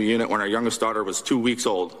to the new unit when our youngest daughter was 2 weeks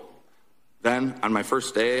old. Then, on my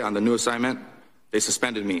first day on the new assignment, they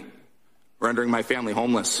suspended me, rendering my family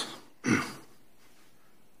homeless.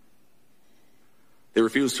 They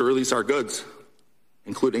refused to release our goods,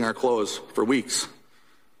 including our clothes, for weeks.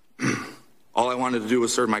 All I wanted to do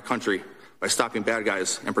was serve my country by stopping bad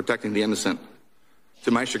guys and protecting the innocent.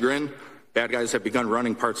 To my chagrin, bad guys have begun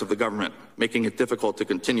running parts of the government, making it difficult to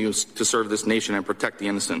continue to serve this nation and protect the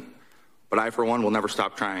innocent. But I, for one, will never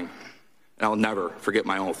stop trying, and I'll never forget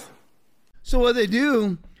my oath. So what they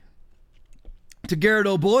do to Garrett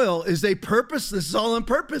O'Boyle is this is all on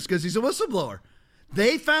purpose because he's a whistleblower.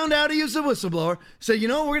 They found out he was a whistleblower, said, we're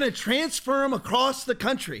going to transfer him across the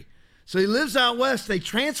country. So he lives out west. They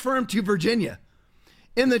transfer him to Virginia.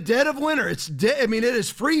 In the dead of winter, it is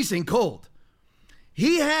freezing cold.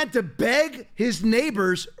 He had to beg his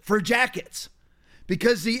neighbors for jackets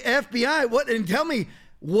because the FBI, and tell me,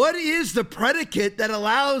 what is the predicate that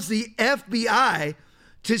allows the FBI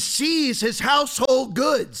to seize his household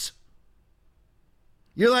goods?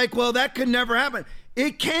 You're like, well, that could never happen.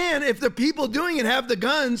 It can if the people doing it have the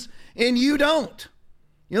guns and you don't.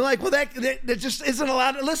 You're like, well, that just isn't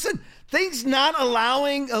allowed. Listen, things not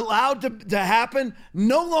allowed to happen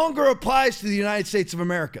no longer applies to the United States of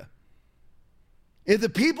America. If the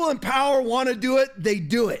people in power want to do it, they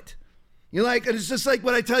do it. You're like, and it's just like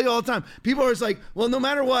what I tell you all the time. People are always like, well, no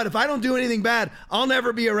matter what, if I don't do anything bad, I'll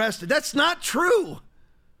never be arrested. That's not true.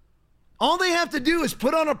 All they have to do is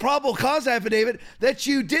put on a probable cause affidavit that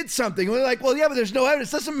you did something. We're like, well, yeah, but there's no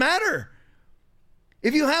evidence. It doesn't matter.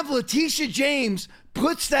 If you have Letitia James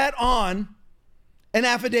puts that on an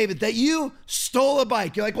affidavit that you stole a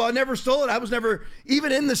bike. You're like, well, I never stole it. I was never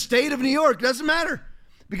even in the state of New York. It doesn't matter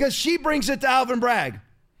because she brings it to Alvin Bragg.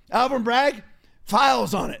 Alvin Bragg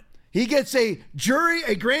files on it. He gets a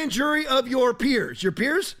grand jury of your peers. Your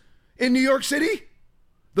peers in New York City?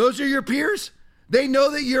 Those are your peers? They know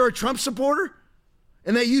that you're a Trump supporter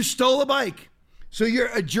and that you stole a bike. So you're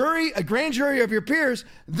a grand jury of your peers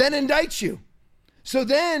then indicts you. So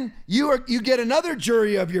then you get another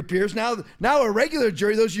jury of your peers. Now a regular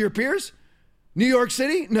jury, those are your peers? New York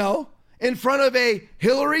City? No. In front of a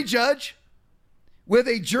Hillary judge with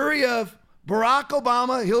a jury of Barack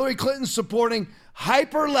Obama, Hillary Clinton supporting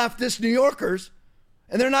hyper-leftist New Yorkers,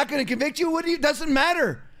 and they're not going to convict you? Doesn't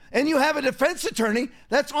matter. And you have a defense attorney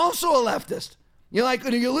that's also a leftist. You're like,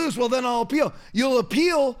 when you lose, well, then I'll appeal. You'll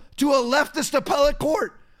appeal to a leftist appellate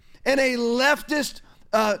court and a leftist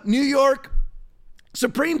New York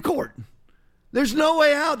Supreme Court. There's no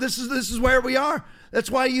way out. This is where we are.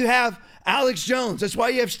 That's why you have Alex Jones. That's why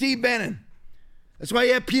you have Steve Bannon. That's why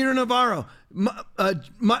you have Peter Navarro,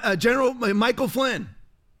 General Michael Flynn,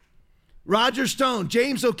 Roger Stone,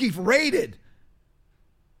 James O'Keefe, raided.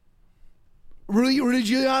 Rudy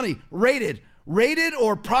Giuliani, raided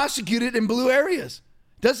or prosecuted in blue areas.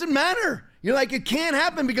 Doesn't matter. You're like, it can't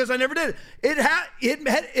happen because I never did it.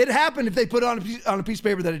 It happened if they put it on a piece of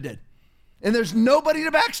paper that it did. And there's nobody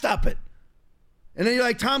to backstop it. And then you're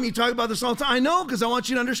like, Tom, you talk about this all the time. I know, because I want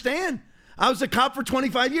you to understand. I was a cop for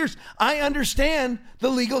 25 years. I understand the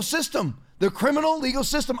legal system, the criminal legal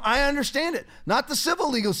system. I understand it. Not the civil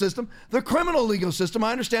legal system, the criminal legal system.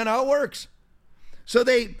 I understand how it works. So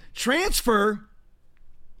they transfer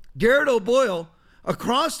Garrett O'Boyle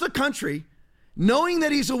across the country, knowing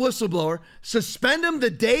that he's a whistleblower, suspend him the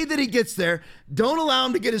day that he gets there, don't allow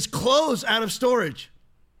him to get his clothes out of storage.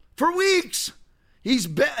 For weeks, he's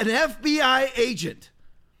been an FBI agent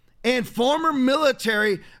and former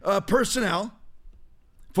military personnel,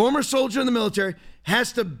 former soldier in the military,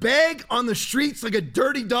 has to beg on the streets like a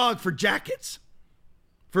dirty dog for jackets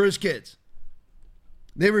for his kids.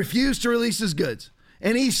 They refuse to release his goods.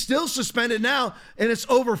 And he's still suspended now, and it's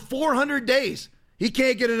over 400 days. He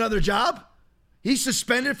can't get another job. He's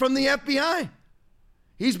suspended from the FBI.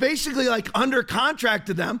 He's basically like under contract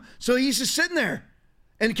to them, so he's just sitting there.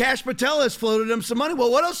 And Kash Patel has floated him some money.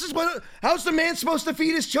 Well, how's the man supposed to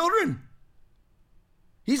feed his children?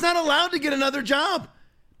 He's not allowed to get another job.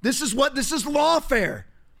 This is lawfare.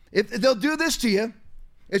 If they'll do this to you,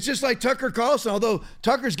 it's just like Tucker Carlson, although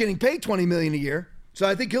Tucker's getting paid $20 million a year, so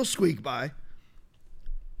I think he'll squeak by.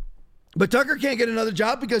 But Tucker can't get another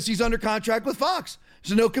job because he's under contract with Fox.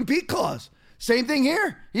 There's a no-compete clause. Same thing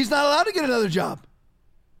here. He's not allowed to get another job.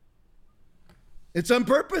 It's on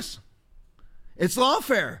purpose. It's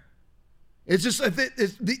lawfare. It's just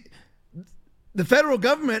the federal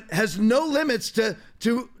government has no limits to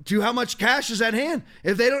how much cash is at hand.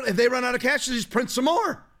 If they run out of cash, they just print some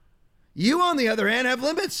more. You, on the other hand, have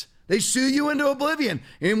limits. They sue you into oblivion,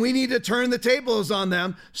 and we need to turn the tables on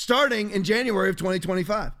them starting in January of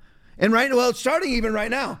 2025. And it's starting even right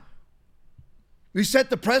now. We set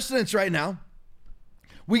the precedents right now.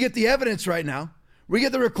 We get the evidence right now. We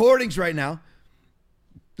get the recordings right now.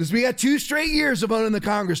 Because we got 2 straight years of owning the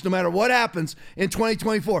Congress, no matter what happens in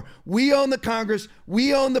 2024. We own the Congress.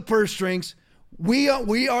 We own the purse strings. We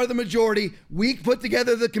are the majority. We put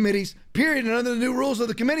together the committees, period. And under the new rules of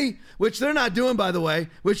the committee, which they're not doing, by the way,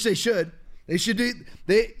 which they should. They should do,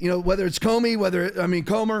 whether it's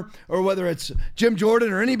Comer, or whether it's Jim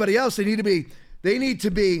Jordan or anybody else, they need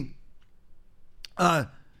to be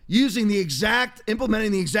implementing the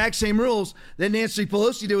exact same rules that Nancy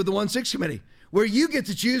Pelosi did with the 1-6 committee, where you get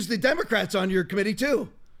to choose the Democrats on your committee too.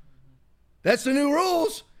 That's the new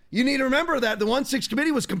rules. You need to remember that the 1-6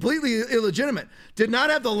 committee was completely illegitimate, did not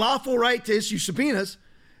have the lawful right to issue subpoenas.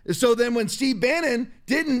 So then when Steve Bannon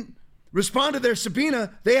didn't respond to their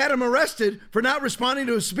subpoena, they had him arrested for not responding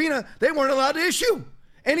to a subpoena they weren't allowed to issue.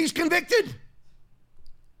 And he's convicted.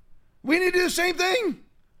 We need to do the same thing.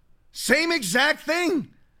 Same exact thing.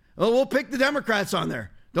 Well, we'll pick the Democrats on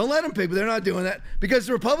there. Don't let them pick, but they're not doing that because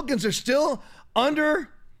the Republicans are still under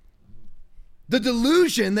the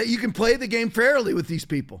delusion that you can play the game fairly with these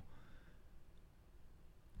people.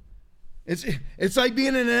 It's like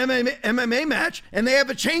being in an MMA match and they have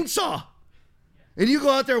a chainsaw. And you go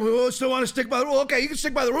out there, we still want to stick by the rules. Okay, you can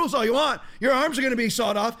stick by the rules all you want. Your arms are going to be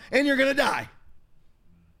sawed off and you're going to die.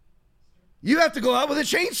 You have to go out with a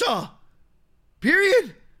chainsaw.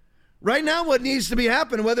 Period. Right now, what needs to be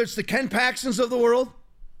happening, whether it's the Ken Paxtons of the world,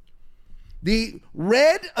 the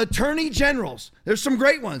red attorney generals, there's some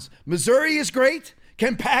great ones. Missouri is great.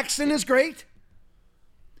 Ken Paxton is great.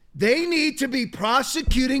 They need to be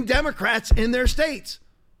prosecuting Democrats in their states.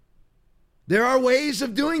 There are ways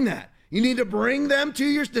of doing that. You need to bring them to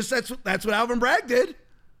your, that's what Alvin Bragg did.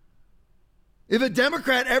 If a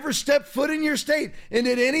Democrat ever stepped foot in your state and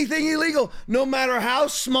did anything illegal, no matter how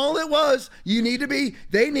small it was, they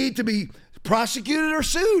need to be prosecuted or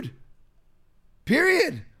sued.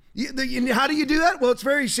 Period. How do you do that? Well, it's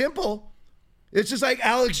very simple. It's just like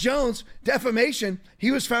Alex Jones, defamation.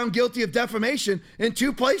 He was found guilty of defamation in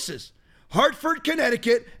 2 places, Hartford,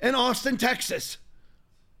 Connecticut, and Austin, Texas.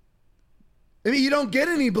 I mean, you don't get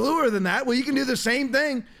any bluer than that. Well, you can do the same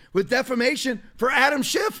thing with defamation for Adam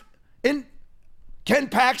Schiff in Ken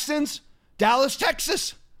Paxton's Dallas,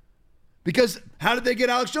 Texas. Because how did they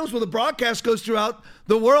get Alex Jones? Well, the broadcast goes throughout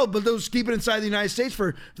the world, but those keep it inside the United States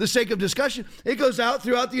for the sake of discussion. It goes out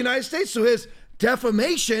throughout the United States. So his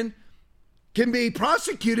defamation can be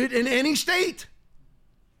prosecuted in any state.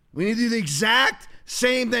 We need to do the exact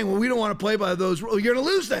same thing. Well, we don't want to play by those rules. You're going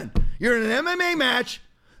to lose then. You're in an MMA match.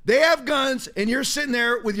 They have guns, and you're sitting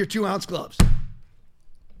there with your 2-ounce gloves.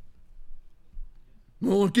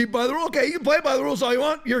 We'll keep by the rules. Okay, you can play by the rules all you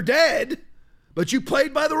want. You're dead, but you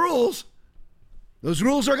played by the rules. Those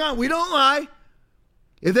rules are gone. We don't lie.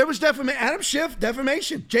 If there was defamation, Adam Schiff,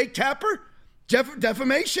 defamation. Jake Tapper,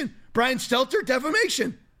 defamation. Brian Stelter,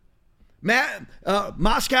 defamation.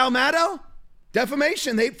 Moscow Maddow,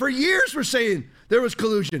 defamation. They, for years, were saying there was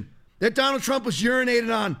collusion, that Donald Trump was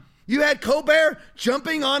urinated on. You had Colbert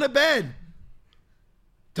jumping on a bed,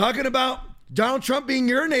 talking about Donald Trump being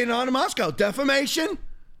urinated on in Moscow. Defamation.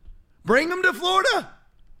 Bring him to Florida.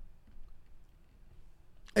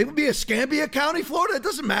 It would be Escambia County, Florida. It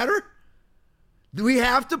doesn't matter. We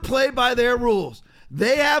have to play by their rules.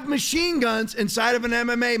 They have machine guns inside of an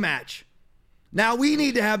MMA match. Now we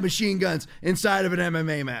need to have machine guns inside of an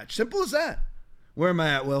MMA match. Simple as that. Where am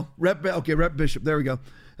I at, Will? Rep Bishop. There we go.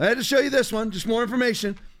 I had to show you this one. Just more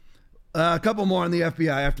information. A couple more on the FBI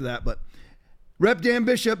after that. But Rep Dan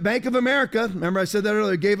Bishop, Bank of America, remember I said that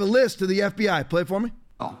earlier, gave a list to the FBI. Play it for me.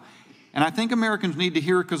 Oh. And I think Americans need to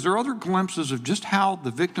hear it because there are other glimpses of just how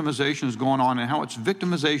the victimization is going on and how it's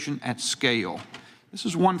victimization at scale. This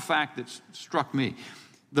is one fact that struck me.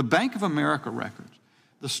 The Bank of America records,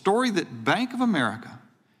 the story that Bank of America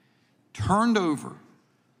turned over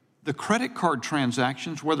the credit card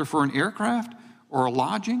transactions, whether for an aircraft or a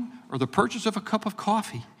lodging or the purchase of a cup of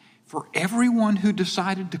coffee, for everyone who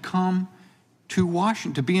decided to come to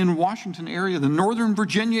Washington, to be in Washington area, the Northern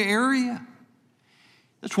Virginia area.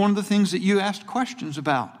 That's one of the things that you asked questions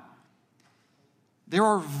about. There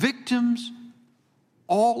are victims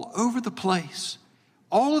all over the place.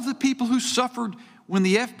 All of the people who suffered when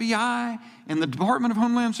the FBI and the Department of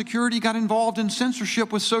Homeland Security got involved in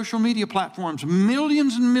censorship with social media platforms,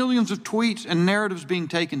 millions and millions of tweets and narratives being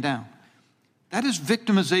taken down. That is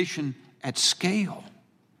victimization at scale.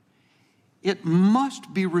 It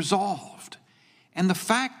must be resolved. And the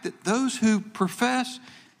fact that those who profess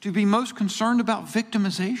to be most concerned about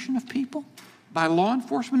victimization of people by law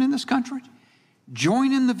enforcement in this country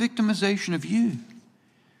join in the victimization of you.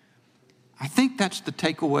 I think that's the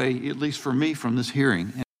takeaway, at least for me, from this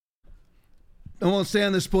hearing. I won't stay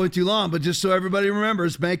on this point too long, but just so everybody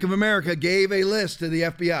remembers, Bank of America gave a list to the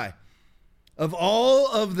FBI of all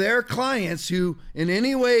of their clients who in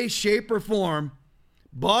any way, shape, or form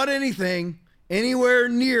bought anything anywhere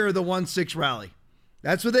near the 1-6 rally.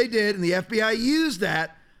 That's what they did, and the FBI used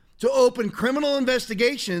that to open criminal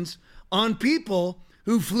investigations on people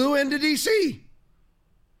who flew into D.C.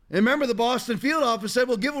 And remember, the Boston field office said,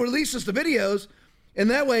 "Well, release us the videos," and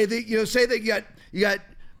that way, say that you got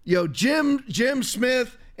Jim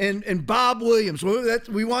Smith and Bob Williams.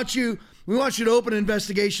 We want you to open an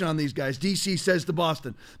investigation on these guys. D.C. says to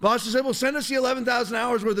Boston. Boston said, "Well, send us the 11,000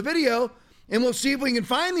 hours worth of video, and we'll see if we can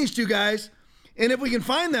find these two guys. And if we can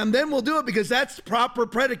find them, then we'll do it because that's proper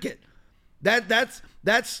predicate. That's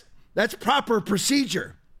proper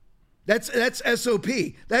procedure. That's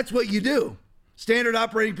SOP. That's what you do. Standard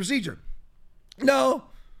operating procedure." No,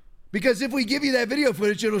 Because if we give you that video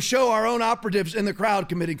footage, it'll show our own operatives in the crowd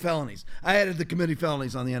committing felonies. I added the committing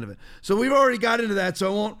felonies on the end of it. So we've already got into that, so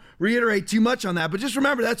I won't reiterate too much on that. But just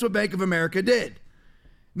remember, that's what Bank of America did.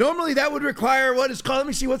 Normally, that would require what is called, let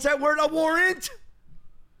me see, what's that word? A warrant.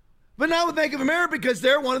 But not with Bank of America, because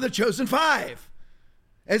they're one of the chosen five.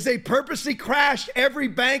 As they purposely crashed every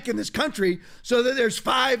bank in this country so that there's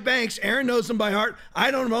 5 banks. Aaron knows them by heart.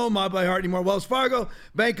 I don't know them all by heart anymore. Wells Fargo,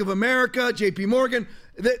 Bank of America, JP Morgan.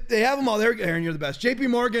 They have them all there. Aaron, you're the best.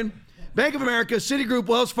 JP Morgan, Bank of America, Citigroup,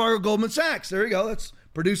 Wells Fargo, Goldman Sachs. There you go. That's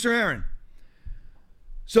producer Aaron.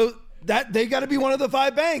 So that they got to be one of the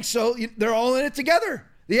 5 banks. So they're all in it together.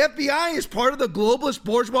 The FBI is part of the globalist,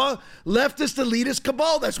 bourgeois, leftist, elitist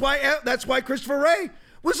cabal. That's why Christopher Wray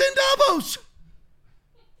was in Davos.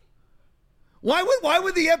 Why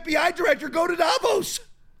would the FBI director go to Davos?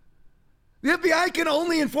 The FBI can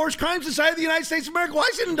only enforce crimes inside of the United States of America. Why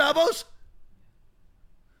is it in Davos?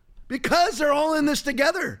 Because they're all in this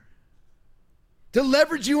together. To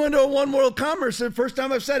leverage you into a one world commerce. The first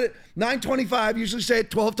time I've said it, 925, usually say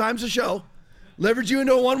it 12 times a show. Leverage you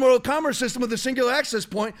into a one world commerce system with a singular access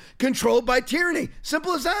point controlled by tyranny.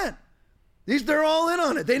 Simple as that. They're all in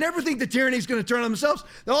on it. They never think the tyranny is going to turn on themselves.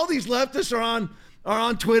 All these leftists are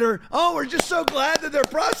on Twitter. Oh, we're just so glad that they're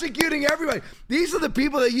prosecuting everybody. These are the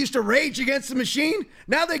people that used to rage against the machine.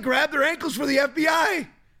 Now they grab their ankles for the FBI.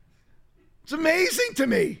 It's amazing to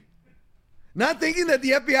me. Not thinking that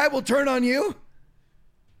the FBI will turn on you.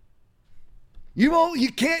 You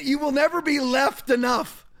will never be left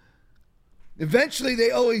enough. Eventually,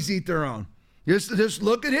 they always eat their own. Just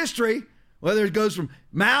look at history. Whether it goes from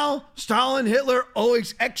Mao, Stalin, Hitler,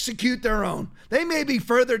 always execute their own. They may be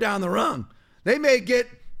further down the rung. They may get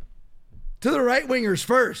to the right-wingers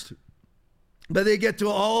first, but they get to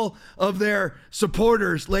all of their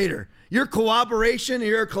supporters later. Your cooperation,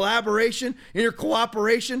 your collaboration, and your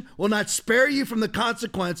cooperation will not spare you from the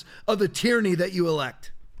consequence of the tyranny that you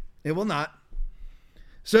elect. It will not.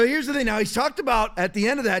 So here's the thing. Now, he's talked about, at the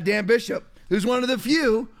end of that, Dan Bishop, who's one of the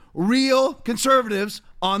few real conservatives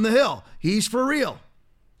on the Hill. He's for real.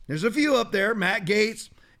 There's a few up there. Matt Gaetz,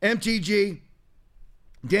 MTG,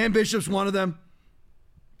 Dan Bishop's one of them.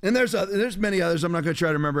 And there's many others. I'm not going to try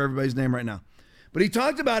to remember everybody's name right now. But he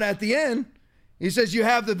talked about at the end, he says you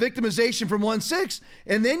have the victimization from 1/6,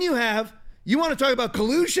 and then you want to talk about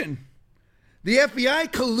collusion. The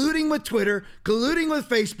FBI colluding with Twitter, colluding with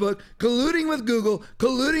Facebook, colluding with Google,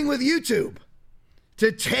 colluding with YouTube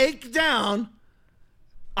to take down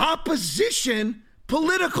opposition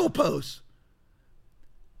political posts.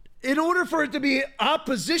 In order for it to be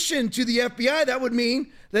opposition to the FBI, that would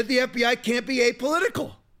mean that the FBI can't be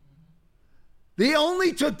apolitical. They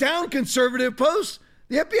only took down conservative posts.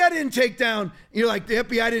 The FBI didn't take down, you're like, the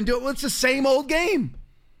FBI didn't do it. Well, it's the same old game.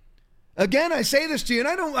 Again, I say this to you, and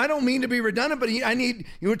I don't mean to be redundant, but you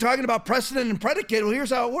were talking about precedent and predicate. Well,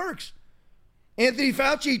 here's how it works. Anthony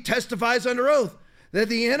Fauci testifies under oath that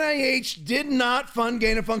the NIH did not fund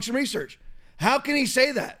gain-of-function research. How can he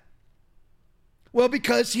say that? Well,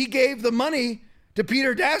 because he gave the money to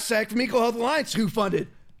Peter Daszak from Equal Health Alliance, who funded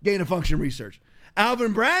gain-of-function research.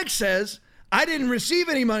 Alvin Bragg says, I didn't receive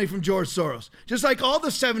any money from George Soros, just like all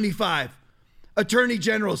the 75 attorney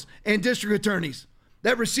generals and district attorneys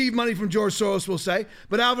that received money from George Soros will say.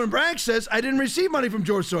 But Alvin Bragg says, I didn't receive money from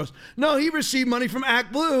George Soros. No, he received money from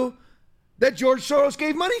Act Blue that George Soros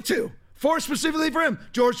gave money to, specifically for him.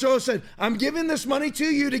 George Soros said, I'm giving this money to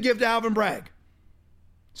you to give to Alvin Bragg.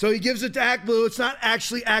 So he gives it to Act Blue. It's not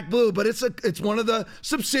actually Act Blue, but it's one of the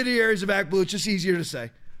subsidiaries of Act Blue. It's just easier to say.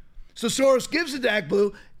 So Soros gives it to Act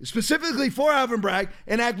Blue specifically for Alvin Bragg,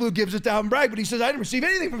 and Act Blue gives it to Alvin Bragg, but he says, I didn't receive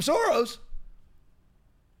anything from Soros.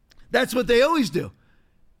 That's what they always do.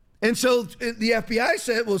 And so the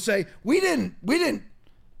FBI will say, we didn't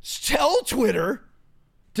tell Twitter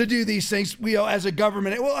to do these things, as a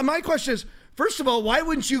government. Well, my question is, first of all, why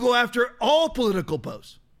wouldn't you go after all political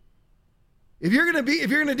posts? If you're going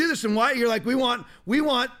to do this, and why you're like, we want,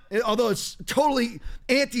 although it's totally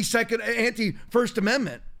anti-First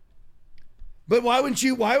Amendment, but why wouldn't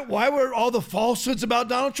you, why were all the falsehoods about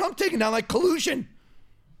Donald Trump taken down, like collusion?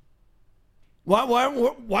 Why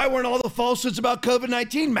weren't all the falsehoods about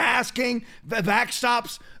COVID-19, masking, vax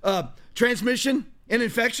stops, transmission and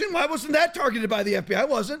infection? Why wasn't that targeted by the FBI? It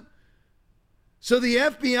wasn't. So the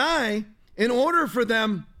FBI, in order for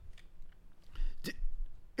them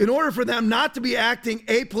not to be acting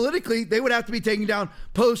apolitically, they would have to be taking down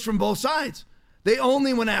posts from both sides. They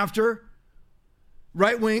only went after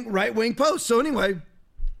right-wing posts. So anyway,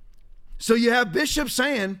 so you have Bishop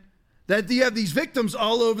saying that you have these victims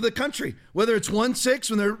all over the country, whether it's 1/6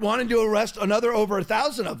 when they're wanting to arrest another over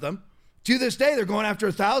 1,000 of them, To this day, they're going after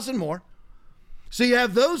 1,000 more. So you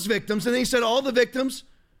have those victims, and then he said all the victims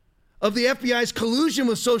of the FBI's collusion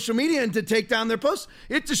with social media and to take down their posts.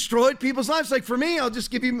 It destroyed people's lives. Like for me, I'll just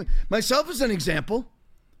give you myself as an example.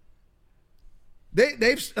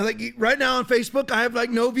 They've like right now on Facebook, I have like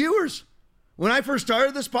no viewers. When I first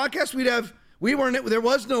started this podcast, there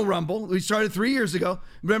was no Rumble. We started 3 years ago.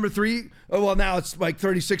 Remember now it's like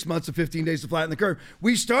 36 months and 15 days to flatten the curve.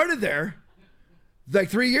 We started there like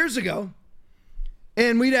 3 years ago.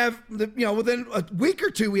 And we'd have, within a week or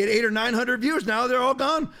two, we had 800 or 900 viewers. Now they're all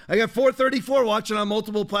gone. I got 434 watching on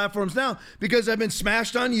multiple platforms now because I've been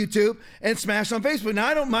smashed on YouTube and smashed on Facebook.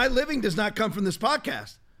 Now my living does not come from this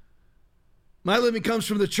podcast. My living comes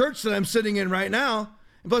from the church that I'm sitting in right now.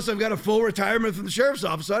 And plus I've got a full retirement from the sheriff's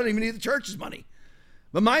office, so I don't even need the church's money.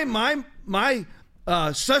 But my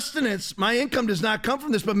sustenance, my income does not come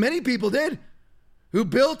from this, but many people did. Who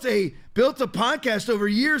built a podcast over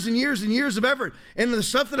years and years and years of effort. And the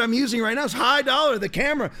stuff that I'm using right now is high dollar. The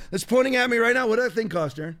camera that's pointing at me right now, what does that thing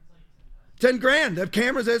cost, Aaron? 10 grand. That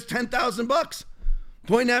camera says $10,000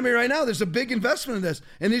 pointing at me right now. There's a big investment in this.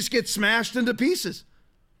 And these get smashed into pieces.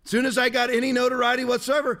 As soon as I got any notoriety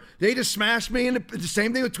whatsoever, they just smashed me into the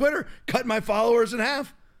same thing with Twitter, cut my followers in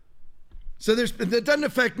half. So that doesn't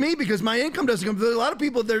affect me because my income doesn't come. There's a lot of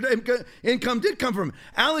people, their income did come from.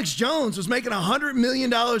 Alex Jones was making $100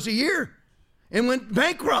 million a year and went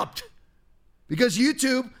bankrupt because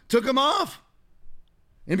YouTube took him off.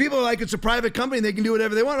 And people are like, it's a private company, they can do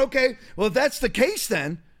whatever they want. Okay, well, if that's the case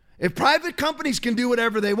then, if private companies can do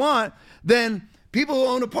whatever they want, then people who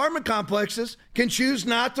own apartment complexes can choose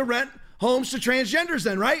not to rent homes to transgenders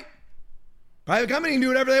then, right? Private company can do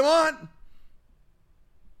whatever they want.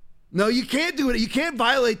 No, you can't do it. You can't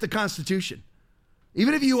violate the Constitution.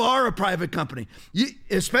 Even if you are a private company,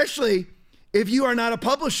 especially if you are not a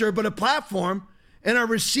publisher but a platform and are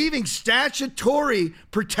receiving statutory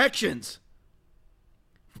protections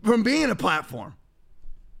from being a platform.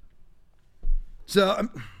 So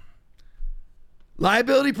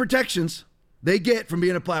liability protections they get from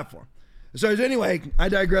being a platform. So anyway, I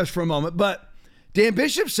digress for a moment, but Dan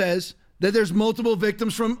Bishop says that there's multiple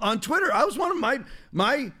victims on Twitter. I was one of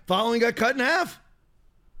my following got cut in half.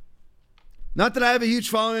 Not that I have a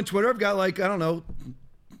huge following on Twitter. I've got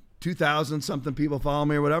 2,000 something people follow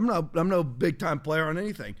me or whatever. I'm no big time player on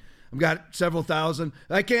anything. I've got several thousand.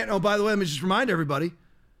 By the way, let me just remind everybody,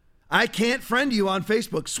 I can't friend you on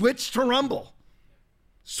Facebook. Switch to Rumble.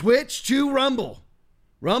 Switch to Rumble.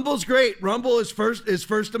 Rumble's great. Rumble is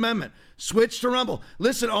First Amendment. Switch to Rumble.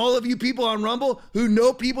 Listen, all of you people on Rumble who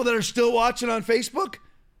know people that are still watching on Facebook,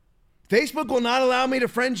 Facebook will not allow me to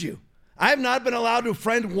friend you. I have not been allowed to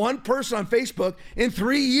friend one person on Facebook in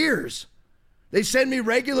 3 years. They send me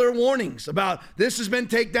regular warnings about this has been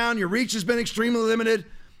taken down, your reach has been extremely limited.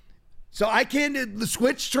 So I can't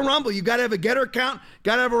switch to Rumble. You got to have a Getter account,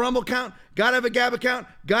 got to have a Rumble account, got to have a Gab account,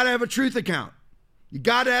 got to have a Truth account. You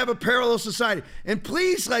got to have a parallel society. And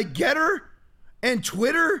please, Getter and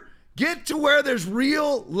Twitter, get to where there's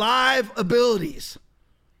real live abilities.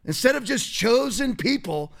 Instead of just chosen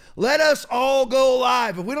people, let us all go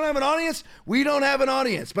live. If we don't have an audience, we don't have an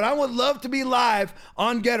audience. But I would love to be live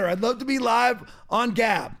on Getter. I'd love to be live on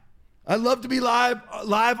Gab. I'd love to be live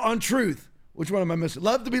on Truth. Which one am I missing?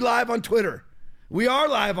 Love to be live on Twitter. We are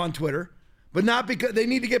live on Twitter, but not because they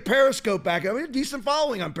need to get Periscope back. I mean, a decent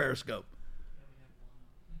following on Periscope.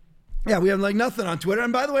 Yeah, we have nothing on Twitter.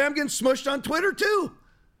 And by the way, I'm getting smushed on Twitter too.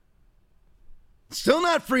 Still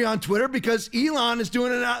not free on Twitter because Elon is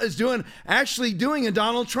doing a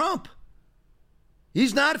Donald Trump.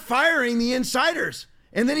 He's not firing the insiders.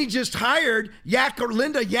 And then he just hired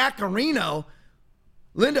Linda Yaccarino.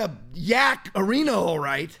 Linda Yaccarino, all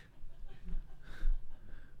right.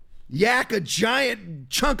 Yak a giant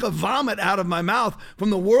chunk of vomit out of my mouth from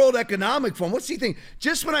the World Economic Forum. What's he think?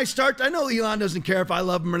 Just when I know Elon doesn't care if I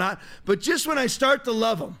love him or not, but just when I start to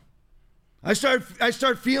love him, I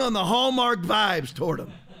start feeling the Hallmark vibes toward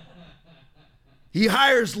him. He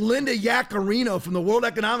hires Linda Yaccarino from the World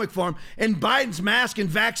Economic Forum and Biden's mask and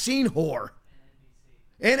vaccine whore.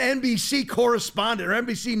 And NBC correspondent or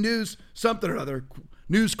NBC News something or other.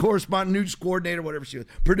 News correspondent, news coordinator, whatever she was.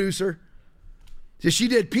 Producer. So she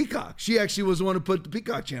did Peacock. She actually was the one who put the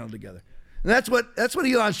Peacock channel together. And that's what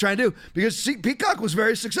Elon's trying to do because Peacock was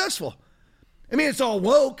very successful. I mean, it's all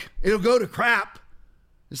woke. It'll go to crap.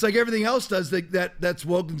 It's like everything else does that's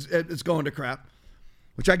woke and it's going to crap,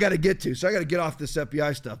 which I got to get to. So I got to get off this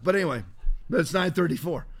FBI stuff. But anyway, it's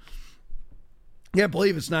 9:34. Can't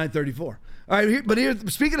believe it's 9:34. All right, but here,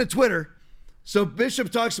 speaking of Twitter, So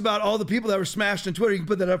Bishop talks about all the people that were smashed on Twitter. You can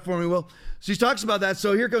put that up for me, Will. So he talks about that.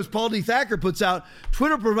 So here goes. Paul D. Thacker puts out,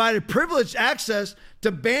 Twitter provided privileged access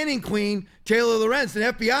to banning Queen Taylor Lorenz.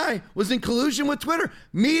 And FBI was in collusion with Twitter,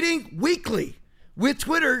 meeting weekly with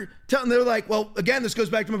Twitter. They're like, well, again, this goes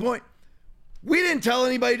back to my point. We didn't tell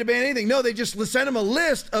anybody to ban anything. No, they just sent them a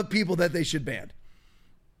list of people that they should ban.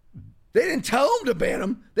 They didn't tell them to ban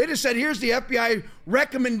them. They just said, here's the FBI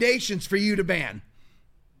recommendations for you to ban.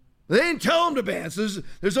 They didn't tell them to ban. So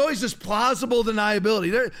there's always this plausible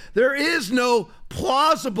deniability. There is no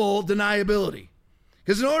plausible deniability.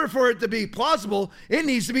 Because in order for it to be plausible, it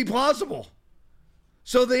needs to be plausible.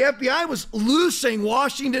 So the FBI was loosing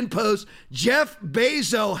Washington Post, Jeff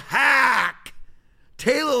Bezos hack,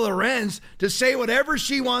 Taylor Lorenz, to say whatever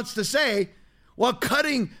she wants to say while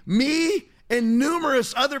cutting me and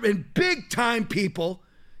numerous other and big-time people,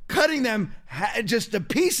 cutting them just to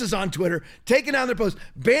pieces on Twitter, taking down their posts,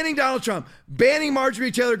 banning Donald Trump, banning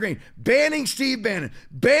Marjorie Taylor Greene, banning Steve Bannon,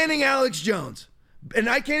 banning Alex Jones. And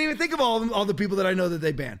I can't even think of all the people that I know that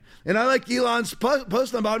they ban. And I like Elon's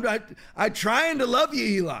post about him. I trying to love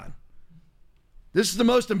you, Elon. This is the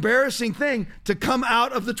most embarrassing thing to come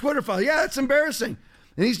out of the Twitter file. Yeah, it's embarrassing.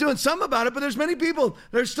 And he's doing something about it, but there's many people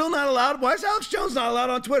that are still not allowed. Why is Alex Jones not allowed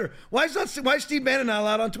on Twitter? Why is Steve Bannon not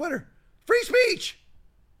allowed on Twitter? Free speech.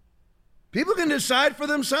 People can decide for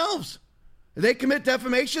themselves. If they commit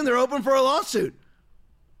defamation, they're open for a lawsuit.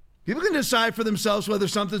 People can decide for themselves whether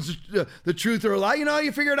something's the truth or a lie. You know how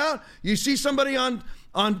you figure it out? You see somebody on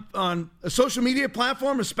a social media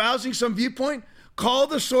platform espousing some viewpoint, call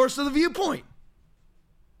the source of the viewpoint.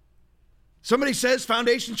 Somebody says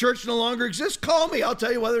Foundation Church no longer exists, call me. I'll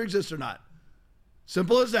tell you whether it exists or not.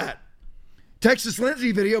 Simple as that. Texas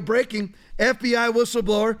Lindsay video breaking. FBI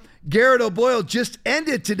whistleblower Garrett O'Boyle just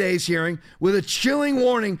ended today's hearing with a chilling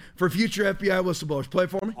warning for future FBI whistleblowers. Play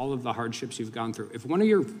for me. All of the hardships you've gone through. If one of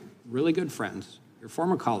your really good friends, your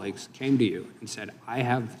former colleagues, came to you and said, I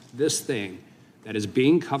have this thing that is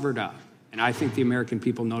being covered up, and I think the American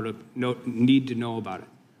people need to know about it,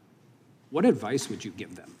 what advice would you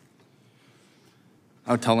give them?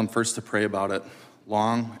 I would tell them first to pray about it,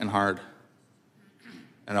 long and hard.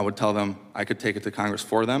 And I would tell them I could take it to Congress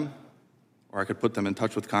for them, or I could put them in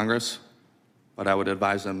touch with Congress, but I would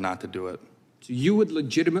advise them not to do it. So you would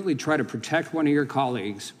legitimately try to protect one of your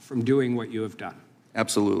colleagues from doing what you have done?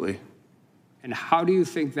 Absolutely. And how do you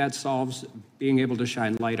think that solves being able to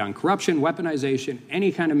shine light on corruption, weaponization,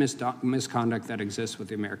 any kind of misconduct that exists with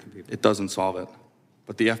the American people? It doesn't solve it,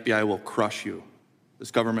 but the FBI will crush you. This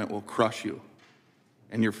government will crush you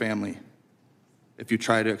and your family if you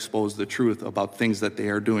try to expose the truth about things that they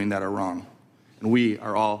are doing that are wrong. And we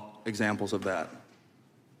are all examples of that.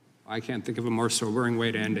 I can't think of a more sobering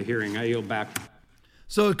way to end a hearing. I yield back.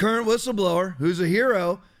 So a current whistleblower, who's a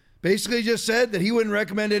hero, basically just said that he wouldn't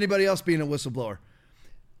recommend anybody else being a whistleblower.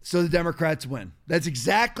 So the Democrats win. That's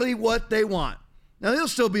exactly what they want. Now, he'll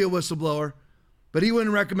still be a whistleblower, but he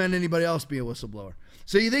wouldn't recommend anybody else be a whistleblower.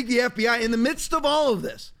 So you think the FBI, in the midst of all of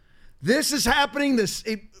this is happening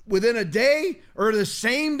within a day or the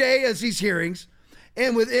same day as these hearings,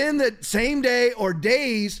 and within the same day or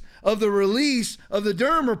days of the release of the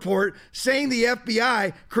Durham report saying the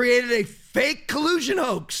FBI created a fake collusion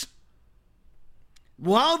hoax.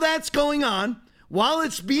 While that's going on, while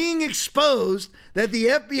it's being exposed that the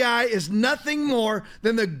FBI is nothing more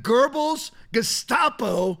than the Goebbels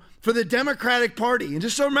Gestapo for the Democratic Party. And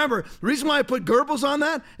just so remember, the reason why I put Goebbels on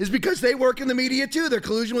that is because they work in the media too. They're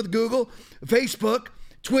collusion with Google, Facebook,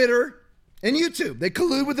 Twitter, and YouTube. They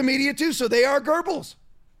collude with the media too, so they are Goebbels.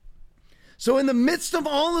 So in the midst of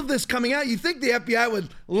all of this coming out, you think the FBI would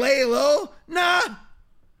lay low? Nah.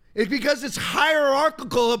 It's because it's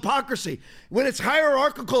hierarchical hypocrisy. When it's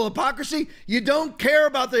hierarchical hypocrisy, you don't care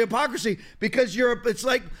about the hypocrisy because it's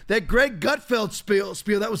like that Greg Gutfeld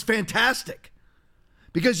spiel that was fantastic.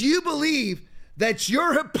 Because you believe that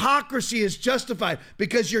your hypocrisy is justified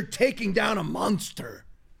because you're taking down a monster.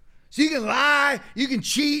 So you can lie, you can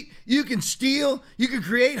cheat, you can steal, you can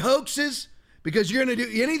create hoaxes because you're going to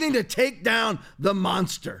do anything to take down the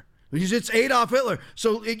monster. Because it's Adolf Hitler.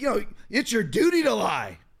 So, it's your duty to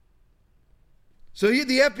lie. So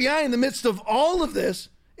the FBI, in the midst of all of this,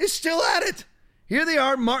 is still at it. Here they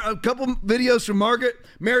are, a couple videos from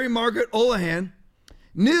Mary Margaret Olohan.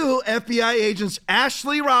 New FBI agents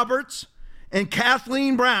Ashley Roberts and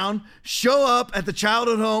Kathleen Brown show up at the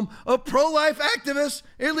childhood home of pro-life activist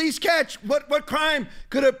Elise Ketch. What crime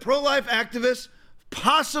could a pro-life activist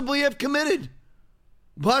possibly have committed?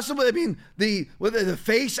 Possibly, the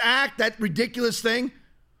FACE Act, that ridiculous thing.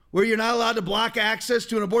 where you're not allowed to block access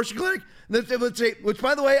to an abortion clinic, which,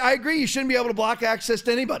 by the way, I agree, you shouldn't be able to block access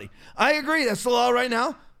to anybody. I agree. That's the law right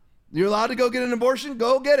now. You're allowed to go get an abortion.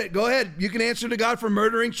 Go get it. Go ahead. You can answer to God for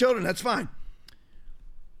murdering children. That's fine.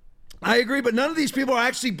 I agree, but none of these people are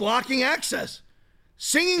actually blocking access.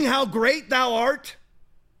 Singing how great thou art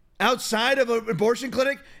outside of an abortion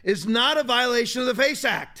clinic is not a violation of the FACE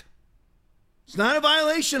Act. It's not a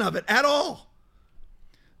violation of it at all.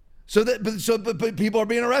 But people are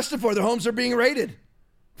being arrested for it. Their homes are being raided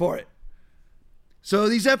for it. So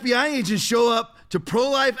these FBI agents show up to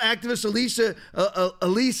pro-life activist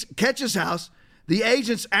Elise Ketch's house. The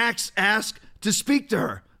agents ask to speak to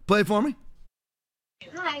her. Play it for me.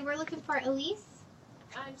 Hi, we're looking for Elise.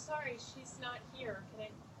 I'm sorry, she's not here. Can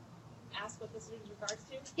I ask what this is in regards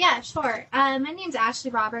to? Yeah, sure. My name's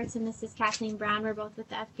Ashley Roberts, and this is Kathleen Brown. We're both with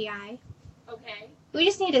the FBI. Okay. We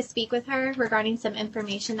just need to speak with her regarding some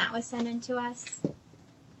information that was sent in to us.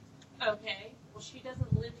 Okay. Well, she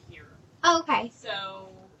doesn't live here. Oh, okay. So,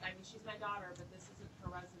 I mean, she's my daughter, but this isn't her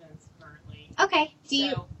residence currently. Okay.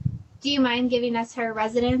 Do you mind giving us her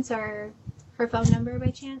residence or her phone number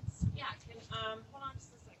by chance? Yeah. Hold on just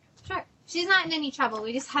a second. Sure. She's not in any trouble.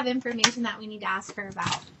 We just have information that we need to ask her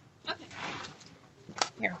about. Okay.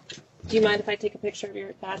 Here. Do you mind if I take a picture of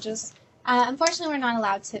your badges? Unfortunately, we're not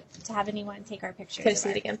allowed to have anyone take our pictures. Can I see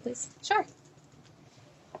it again, please? Sure.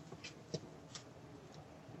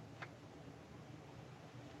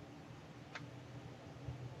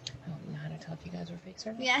 I don't know how to tell if you guys are fakes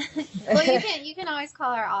or not. Yeah. Well, you can always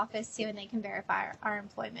call our office too, and they can verify our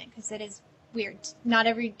employment, because it is weird. Not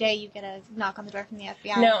every day you get a knock on the door from the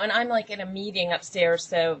FBI. No, and I'm like in a meeting upstairs,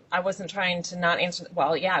 so I wasn't trying to not answer.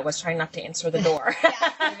 Well, yeah, I was trying not to answer the door.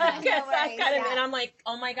 And I'm like,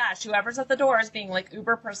 oh my gosh, whoever's at the door is being like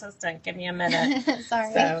uber persistent. Give me a minute.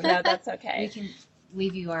 Sorry. So no, that's okay. We can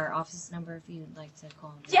leave you our office number if you'd like to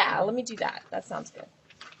call. Yeah, let me do that. That sounds good.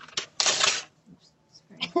 Oops,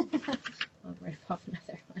 sorry. I'll rip off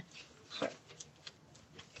another one. Sure.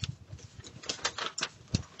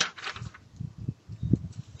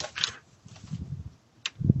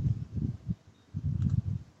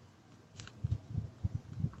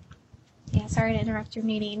 Yeah, sorry to interrupt your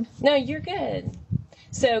meeting. No, you're good.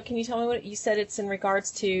 So can you tell me what you said it's in regards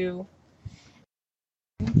to?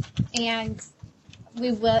 And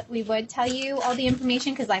we would tell you all the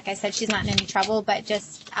information, because like I said, she's not in any trouble, but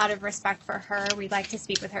just out of respect for her, we'd like to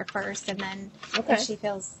speak with her first, and then if she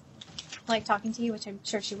feels like talking to you, which I'm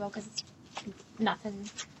sure she will, because it's nothing,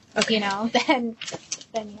 Okay. then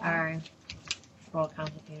yeah. All right. It's all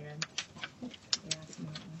complicated.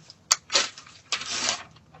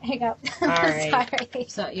 There you go. All right. Sorry.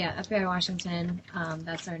 So yeah, FBI Washington.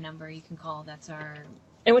 That's our number. You can call. That's our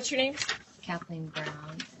And what's your name? Kathleen Brown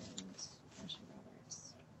and Ashley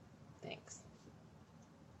Roberts. Thanks.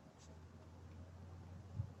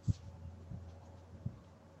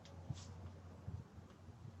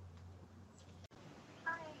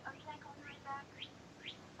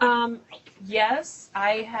 Yes,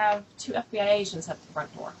 I have 2 FBI agents at the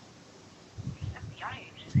front door. FBI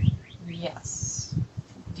agents? Yes.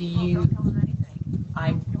 Do you? Don't tell them anything. I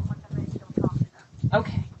don't want them to still talk to them.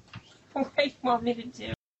 Okay. What do you want me to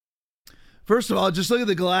do? First of all, just look at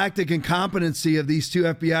the galactic incompetency of these 2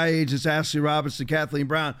 FBI agents, Ashley Roberts and Kathleen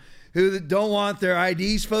Brown, who don't want their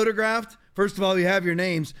IDs photographed. First of all, you have your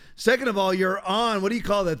names. Second of all, you're on, what do you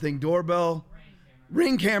call that thing? Doorbell?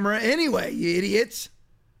 Ring camera. Anyway, you idiots.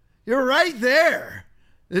 You're right there.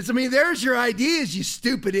 There's your IDs, you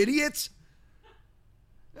stupid idiots.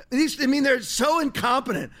 They're so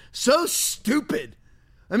incompetent, so stupid.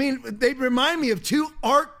 They remind me of 2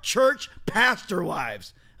 Ark Church pastor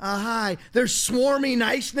wives. Hi, their swarmy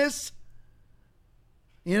niceness.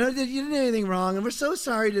 You didn't do anything wrong, and we're so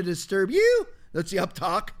sorry to disturb you. That's the up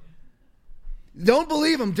talk. Don't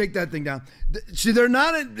believe them. Take that thing down. They're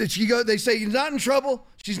not. They say you're not in trouble.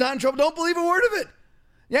 She's not in trouble. Don't believe a word of it.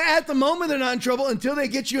 Yeah, at the moment they're not in trouble until they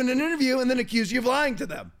get you in an interview and then accuse you of lying to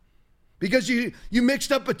them. Because you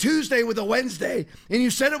mixed up a Tuesday with a Wednesday, and you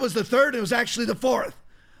said it was the 3rd, and it was actually the 4th.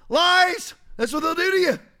 Lies! That's what they'll do to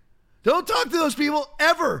you. Don't talk to those people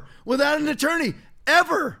ever without an attorney.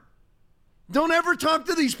 Ever. Don't ever talk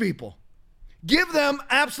to these people. Give them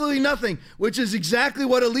absolutely nothing, which is exactly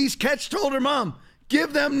what Elise Ketch told her mom.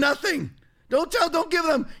 Give them nothing. Don't give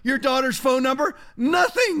them your daughter's phone number.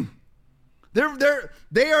 Nothing.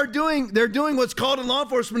 They're doing what's called in law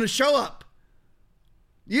enforcement a show up.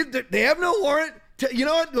 They have no warrant. You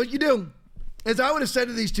know what you do? As I would have said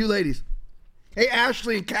to these 2 ladies, hey,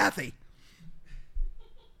 Ashley and Kathy,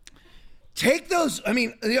 take those. I'm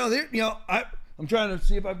trying to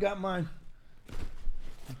see if I've got my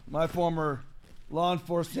former law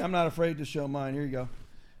enforcement. I'm not afraid to show mine. Here you go.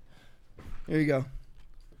 Here you go.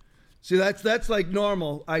 See, that's like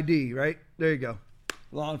normal ID, right? There you go.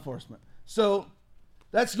 Law enforcement. So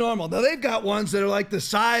that's normal. Now they've got ones that are like the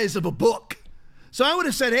size of a book. So I would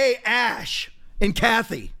have said, hey, Ash and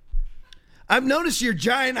Kathy, I've noticed your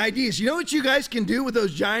giant IDs. You know what you guys can do with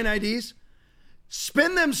those giant IDs?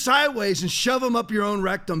 Spin them sideways and shove them up your own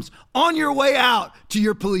rectums on your way out to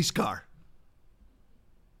your police car.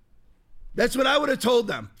 That's what I would have told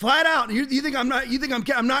them. Flat out. You think I'm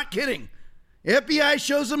not kidding. FBI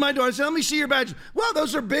shows them my door. I said, let me see your badge. Well,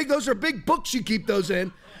 those are big. Those are big books. You keep those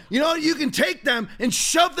in. You know, you can take them and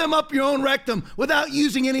shove them up your own rectum without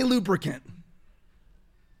using any lubricant.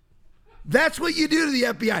 That's what you do to the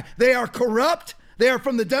FBI. They are corrupt. They are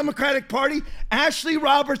from the Democratic Party. Ashley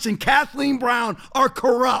Roberts and Kathleen Brown are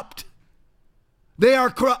corrupt. They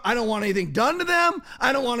are corrupt. I don't want anything done to them.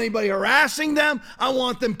 I don't want anybody harassing them. I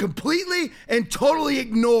want them completely and totally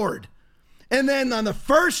ignored. And then on the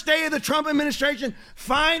first day of the Trump administration,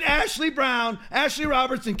 find Ashley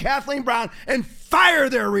Roberts and Kathleen Brown and fire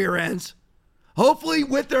their rear ends. Hopefully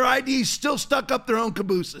with their IDs still stuck up their own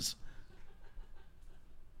cabooses.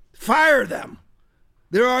 Fire them.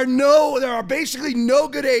 There are basically no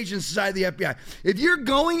good agents inside the FBI. If you're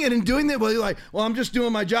going in and doing that, well, you're like, well, I'm just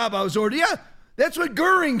doing my job. I was ordered. Yeah, that's what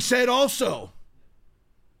Goering said also.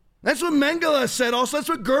 That's what Mengele said also. That's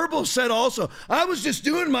what Goebbels said also. I was just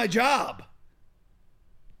doing my job.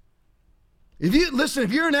 If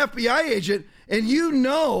you're an FBI agent and you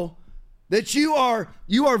know that you are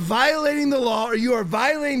violating the law or you are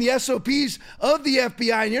violating the SOPs of the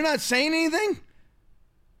FBI and you're not saying anything,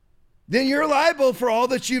 then you're liable for all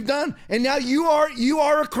that you've done. And now you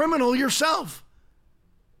are a criminal yourself.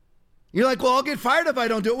 You're like, well, I'll get fired if I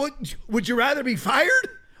don't do it. Would you rather be fired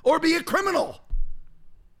or be a criminal?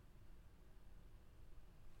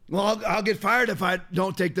 Well, I'll get fired if I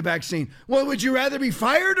don't take the vaccine. Well, would you rather be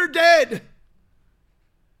fired or dead?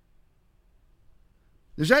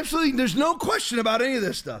 There's no question about any of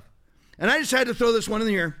this stuff. And I just had to throw this one in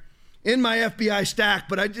here in my FBI stack,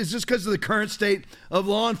 but it's just because of the current state of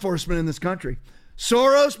law enforcement in this country.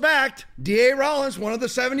 Soros-backed D.A. Rollins, one of the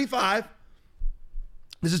 75.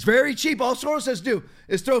 This is very cheap. All Soros has to do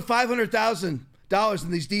is throw $500,000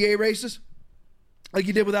 in these DA races, like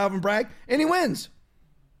he did with Alvin Bragg, and he wins.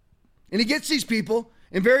 And he gets these people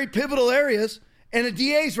in very pivotal areas, and a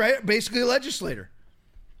DA is basically a legislator.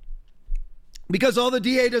 Because all the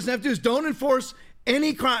DA doesn't have to do is don't enforce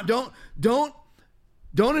any crime, don't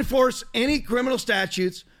enforce any criminal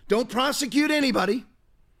statutes, don't prosecute anybody,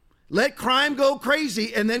 let crime go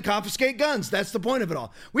crazy, and then confiscate guns. That's the point of it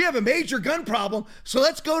all. We have a major gun problem, so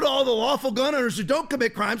let's go to all the lawful gun owners who don't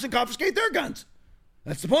commit crimes and confiscate their guns.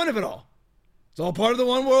 That's the point of it all. It's all part of the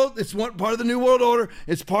one world. It's part of the new world order.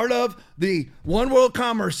 It's part of the one world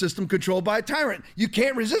commerce system controlled by a tyrant. You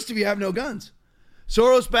can't resist if you have no guns.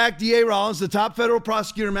 Soros-backed D.A. Rollins, the top federal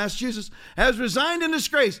prosecutor in Massachusetts, has resigned in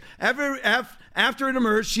disgrace after it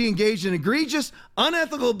emerged she engaged in egregious,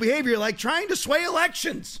 unethical behavior like trying to sway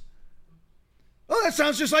elections. Oh, that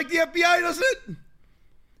sounds just like the FBI, doesn't it?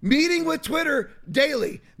 Meeting with Twitter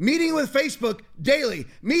daily, meeting with Facebook daily,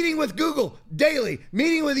 meeting with Google daily,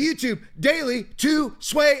 meeting with YouTube daily to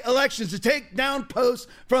sway elections, to take down posts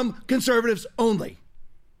from conservatives only.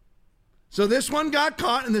 So this one got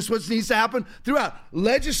caught, and this is what needs to happen throughout.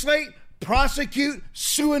 Legislate, prosecute,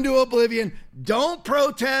 sue into oblivion. Don't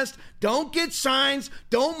protest. Don't get signs.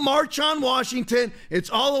 Don't march on Washington. It's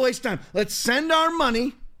all a waste of time. Let's send our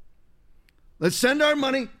money. Let's send our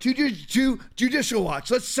money to Judicial Watch.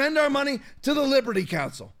 Let's send our money to the Liberty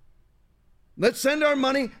Council. Let's send our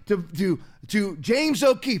money to James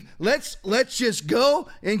O'Keefe. Let's just go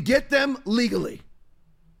and get them legally.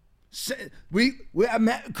 We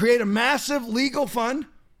create a massive legal fund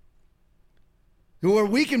where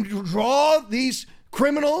we can draw these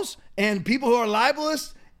criminals and people who are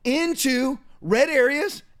libelous into red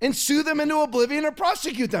areas and sue them into oblivion or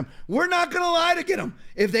prosecute them. We're not going to lie to get them.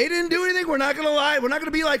 If they didn't do anything, we're not going to lie. We're not going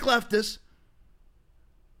to be like leftists.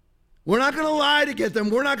 We're not going to lie to get them.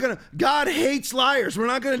 God hates liars. We're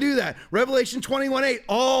not going to do that. Revelation 21:8,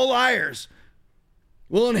 all liars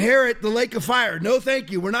will inherit the lake of fire. No,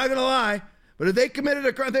 thank you. We're not going to lie. But if they committed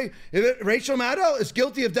a crime, Rachel Maddow is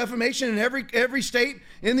guilty of defamation in every state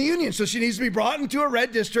in the union. So she needs to be brought into a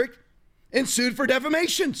red district and sued for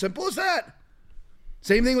defamation. Simple as that.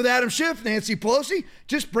 Same thing with Adam Schiff, Nancy Pelosi.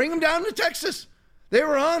 Just bring them down to Texas. They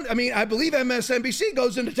were on, I believe MSNBC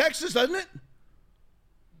goes into Texas, doesn't it?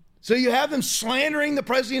 So you have them slandering the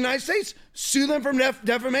President of the United States, sue them from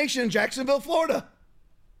defamation in Jacksonville, Florida.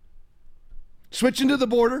 Switching to the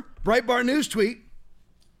border, Breitbart News tweet.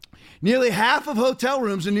 Nearly half of hotel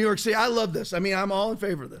rooms in New York City. I love this. I mean, I'm all in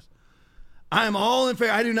favor of this. I'm all in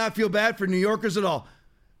favor. I do not feel bad for New Yorkers at all.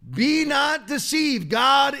 Be not deceived.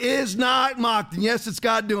 God is not mocked. And yes, it's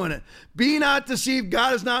God doing it. Be not deceived.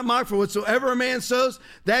 God is not mocked. For whatsoever a man sows,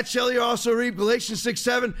 that shall he also reap. Galatians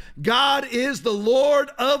 6:7. God is the Lord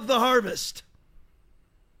of the harvest.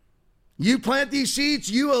 You plant these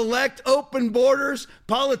seeds, you elect open borders,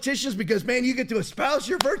 politicians, because, man, you get to espouse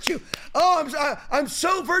your virtue. Oh, I'm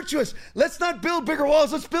so virtuous. Let's not build bigger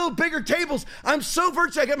walls. Let's build bigger tables. I'm so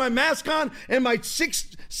virtuous. I got my mask on and my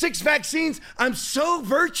six vaccines. I'm so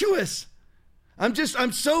virtuous. I'm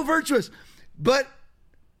so virtuous. But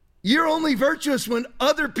you're only virtuous when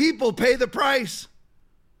other people pay the price.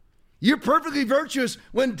 You're perfectly virtuous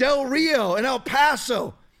when Del Rio and El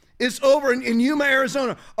Paso is over in Yuma,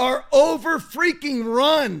 Arizona, are over freaking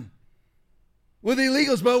run with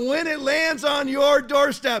illegals. But when it lands on your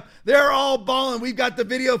doorstep, they're all bawling. We've got the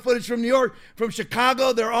video footage from New York, from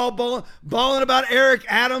Chicago. They're all bawling about Eric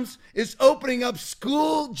Adams is opening up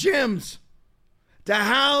school gyms to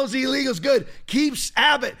house illegals. Good. Keeps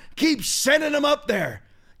Abbott, keep sending them up there.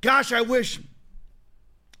 Gosh, I wish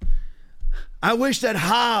that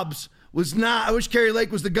Hobbs was not, I wish Kerry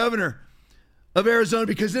Lake was the governor of Arizona,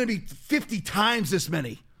 because then it'd be 50 times this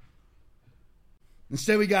many.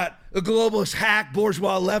 Instead, we got a globalist hack,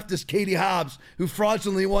 bourgeois leftist, Katie Hobbs, who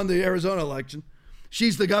fraudulently won the Arizona election.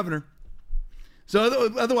 She's the governor. So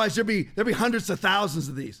otherwise, there'd be hundreds of thousands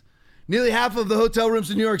of these. Nearly half of the hotel rooms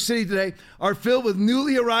in New York City today are filled with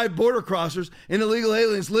newly arrived border crossers and illegal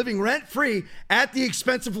aliens living rent-free at the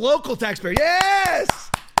expense of local taxpayers.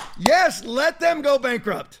 Yes! Yes, let them go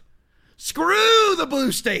bankrupt. Screw the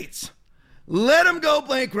blue states. Let them go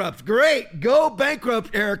bankrupt. Great. Go bankrupt,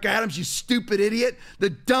 Eric Adams, you stupid idiot. The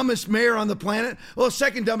dumbest mayor on the planet. Well,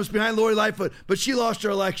 second dumbest behind Lori Lightfoot, but she lost her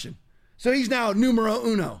election. So he's now numero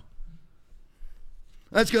uno.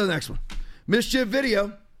 Let's go to the next one. Mischief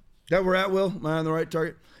video that we're at, Will. Am I on the right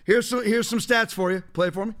target? Here's some stats for you. Play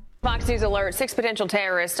it for me. Fox News alert, 6 potential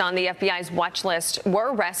terrorists on the FBI's watch list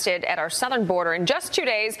were arrested at our southern border in just 2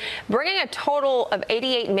 days, bringing a total of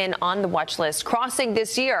 88 men on the watch list crossing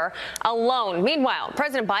this year alone. Meanwhile,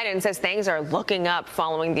 President Biden says things are looking up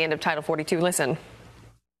following the end of Title 42. Listen.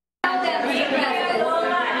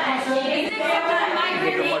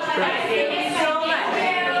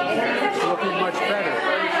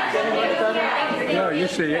 Yeah, you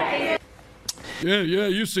see it. Yeah,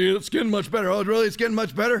 you see it. It's getting much better. Oh, really? It's getting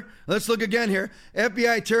much better? Let's look again here.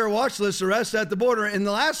 FBI terror watch list arrests at the border. In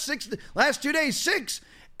the last 2 days,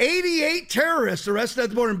 88 terrorists arrested at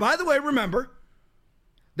the border. And by the way, remember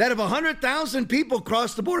that if 100,000 people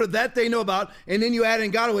cross the border that they know about, and then you add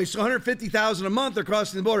in gotaways, so 150,000 a month are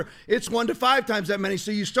crossing the border, it's 1 to 5 times that many. So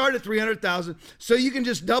you start at 300,000. So you can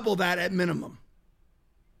just double that at minimum.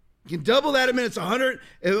 You can double that at minutes. 100,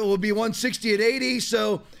 it will be 160 at 80,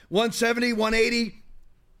 so 170, 180.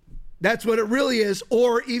 That's what it really is.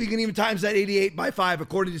 Or you can even times that 88 by 5,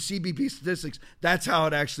 according to CBP statistics. That's how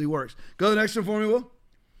it actually works. Go to the next one for me, Will.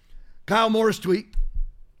 Kyle Morris tweet.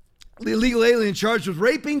 The illegal alien charged with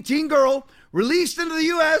raping teen girl released into the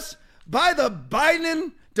U.S. by the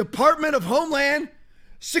Biden Department of Homeland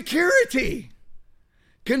Security.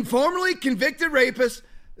 Formerly convicted rapist.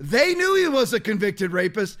 They knew he was a convicted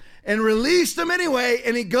rapist and released him anyway,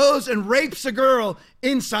 and he goes and rapes a girl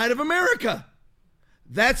inside of America.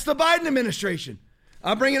 That's the Biden administration.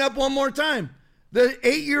 I'll bring it up one more time. The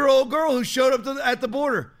 8-year-old girl who showed up at the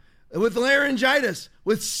border with laryngitis,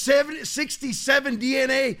 with 67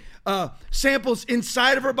 DNA samples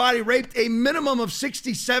inside of her body, raped a minimum of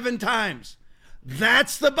 67 times.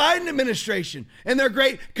 That's the Biden administration and their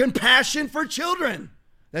great compassion for children.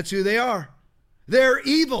 That's who they are. They're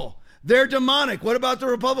evil. They're demonic. What about the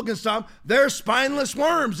Republicans, Tom? They're spineless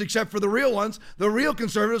worms, except for the real ones, the real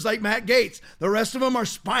conservatives like Matt Gaetz. The rest of them are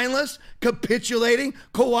spineless, capitulating,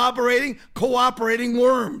 cooperating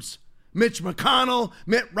worms. Mitch McConnell,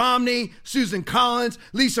 Mitt Romney, Susan Collins,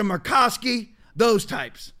 Lisa Murkowski, those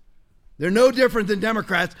types. They're no different than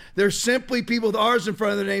Democrats. They're simply people with R's in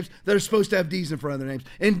front of their names that are supposed to have D's in front of their names,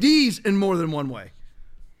 and D's in more than one way.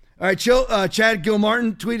 All right, Chad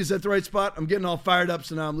Gilmartin tweet is at the right spot. I'm getting all fired up,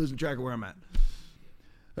 so now I'm losing track of where I'm at.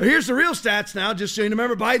 Here's the real stats now, just so you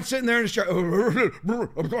remember. Biden sitting there in his chair.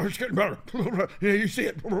 It's getting better. You see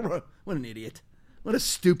it. What an idiot. What a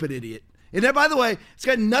stupid idiot. And that, by the way, it's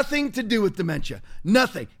got nothing to do with dementia.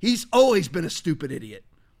 Nothing. He's always been a stupid idiot.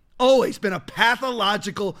 Always been a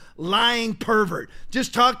pathological, lying pervert.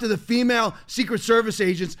 Just talk to the female Secret Service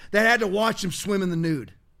agents that had to watch him swim in the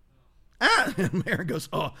nude. And Mary goes,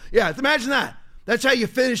 oh, yeah, imagine that. That's how you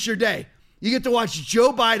finish your day. You get to watch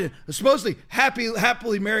Joe Biden, supposedly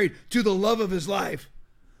happily married to the love of his life,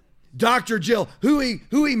 Dr. Jill, who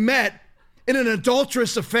he met in an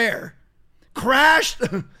adulterous affair, crashed.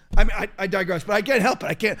 I mean, I digress, but I can't help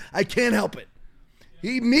it. I can't help it.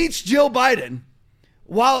 He meets Jill Biden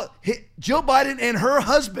while Jill Biden and her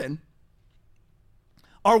husband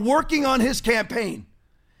are working on his campaign.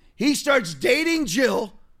 He starts dating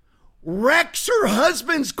Jill, wrecks her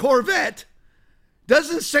husband's Corvette,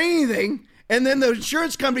 doesn't say anything, and then the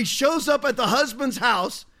insurance company shows up at the husband's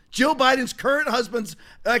house, Jill Biden's current husband's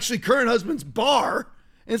bar,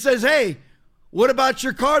 and says, hey, what about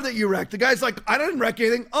your car that you wrecked? The guy's like, I didn't wreck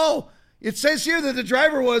anything. Oh, it says here that the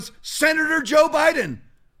driver was Senator Joe Biden.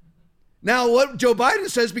 Now, what Joe Biden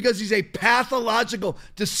says, because he's a pathological,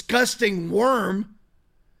 disgusting worm,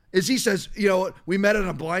 is he says, we met on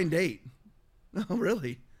a blind date. No,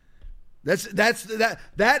 really.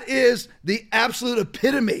 That is the absolute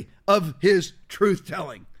epitome of his truth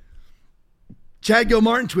telling. Chad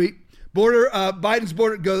Gilmartin tweet, Biden's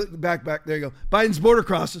border, go back, there you go. Biden's border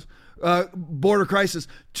crisis,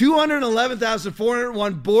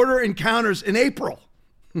 211,401 border encounters in April.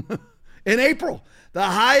 In April, the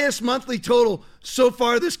highest monthly total so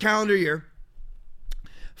far this calendar year.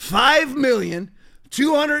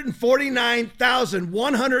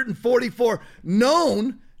 5,249,144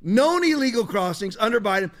 known illegal crossings under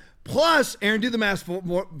Biden. Plus, Aaron, do the math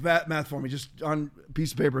for me, just on a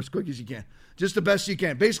piece of paper as quick as you can. Just the best you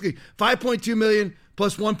can. Basically, 5.2 million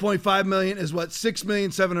plus 1.5 million is what?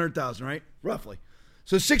 6,700,000, right? Roughly.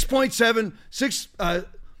 So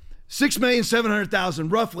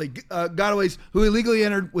 6,700,000 roughly gotaways who illegally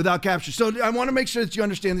entered without capture. So I want to make sure that you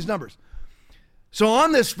understand these numbers. So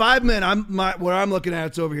on this 5 million, what I'm looking at,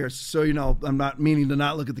 it's over here. So I'm not meaning to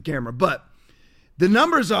not look at the camera, but the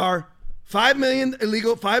numbers are 5 million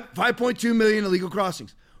illegal, 5.2 million illegal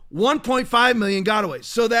crossings, 1.5 million gotaways.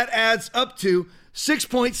 So that adds up to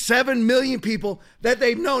 6.7 million people that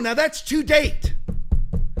they've known. Now that's to date.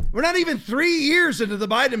 We're not even 3 years into the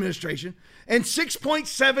Biden administration, and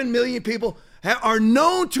 6.7 million people are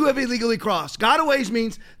known to have illegally crossed. Gotaways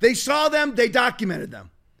means they saw them, they documented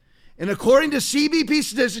them. And according to CBP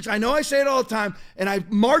statistics, I know I say it all the time, and I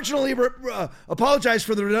marginally apologize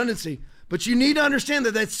for the redundancy, but you need to understand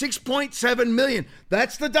that that's 6.7 million.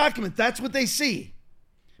 That's the document. That's what they see.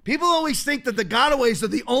 People always think that the gotaways are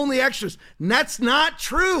the only extras, and that's not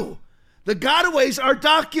true. The gotaways are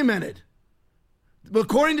documented.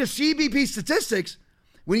 According to CBP statistics,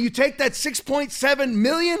 when you take that 6.7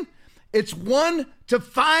 million, it's 1 to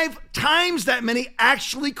 5 times that many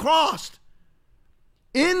actually crossed.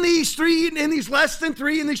 In these less than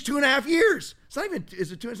 3, in these 2.5 years. It's not even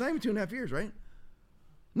 2.5 years, right?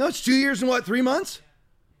 No, it's 2 years and 3 months?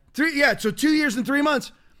 So 2 years and 3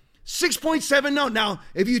 months. 6.7, no. Now,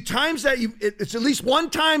 if you times that, it's at least 1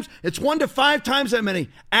 times, it's 1 to 5 times that many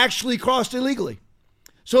actually crossed illegally.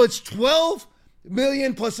 So it's 12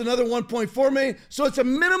 million plus another 1.4 million. So it's a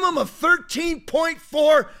minimum of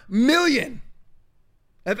 13.4 million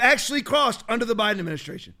have actually crossed under the Biden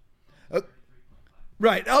administration.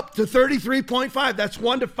 Right, up to 33.5. That's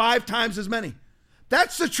 1 to 5 times as many.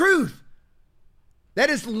 That's the truth. That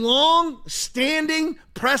is long-standing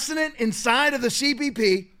precedent inside of the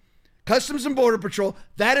CBP, Customs and Border Patrol.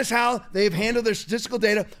 That is how they've handled their statistical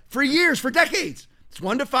data for years, for decades. It's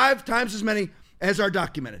 1 to 5 times as many as are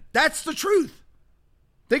documented. That's the truth.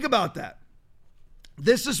 Think about that.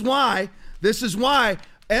 This is why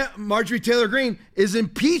Marjorie Taylor Greene is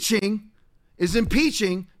impeaching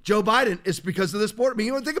Joe Biden. It's because of this border. I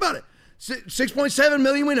mean, think about it. 6.7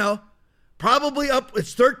 million we know. Probably up,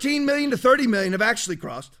 it's 13 million to 30 million have actually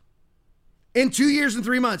crossed. In 2 years and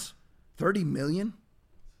 3 months. 30 million?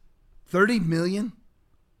 30 million?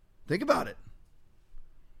 Think about it.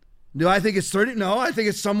 Do I think it's 30? No, I think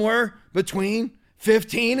it's somewhere between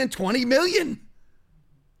 15 and 20 million.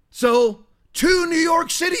 So 2 New York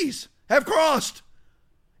cities have crossed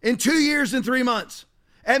in 2 years and 3 months.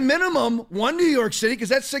 At minimum, 1 New York City, because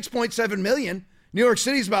that's 6.7 million. New York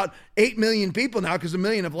City is about 8 million people now because 1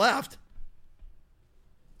 million have left.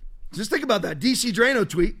 Just think about that. DC Drano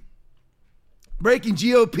tweet. Breaking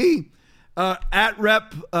GOP at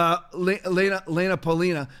Rep. Lena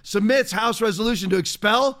Paulina submits House resolution to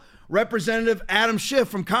expel Representative Adam Schiff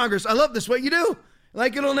from Congress. I love this. What you do.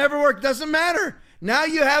 Like it'll never work. Doesn't matter. Now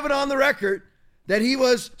you have it on the record that he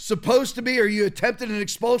was supposed to be, or you attempted an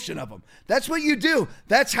expulsion of him. That's what you do.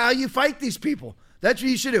 That's how you fight these people. That's what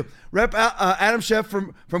you should do. Rep. Adam Schiff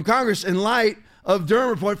from Congress, in light of Durham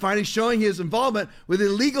report findings showing his involvement with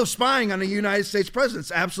illegal spying on a United States president.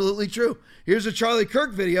 It's absolutely true. Here's a Charlie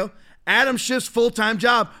Kirk video. Adam Schiff's full-time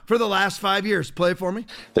job for the last 5 years. Play it for me.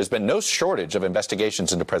 There's been no shortage of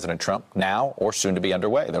investigations into President Trump now or soon to be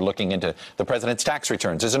underway. They're looking into the president's tax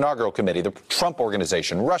returns, his inaugural committee, the Trump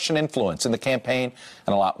Organization, Russian influence in the campaign,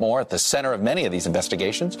 and a lot more. At the center of many of these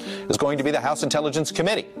investigations is going to be the House Intelligence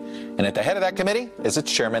Committee. And at the head of that committee is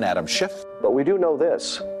its chairman, Adam Schiff. But we do know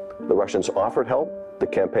this. The Russians offered help. The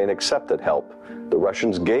campaign accepted help. The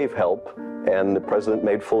Russians gave help. And the president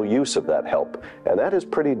made full use of that help. And that is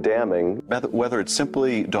pretty damning. Whether it's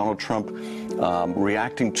simply Donald Trump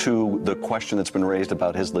reacting to the question that's been raised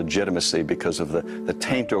about his legitimacy because of the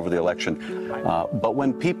taint over the election. But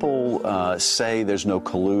when people say there's no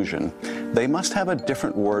collusion, they must have a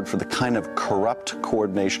different word for the kind of corrupt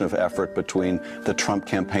coordination of effort between the Trump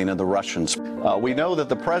campaign and the Russians. We know that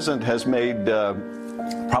the president has made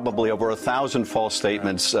probably over 1,000 false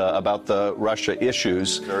statements about the Russia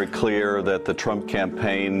issues. Very clear that the Trump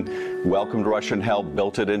campaign welcomed Russian help,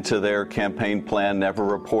 built it into their campaign plan, never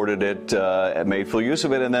reported it, made full use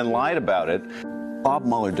of it, and then lied about it. Bob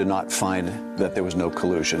Mueller did not find that there was no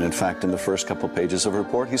collusion. In fact, in the first couple of pages of the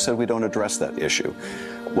report, he said we don't address that issue.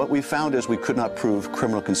 What we found is we could not prove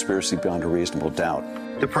criminal conspiracy beyond a reasonable doubt.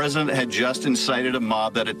 The president had just incited a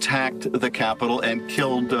mob that attacked the Capitol and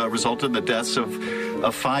resulted in the deaths of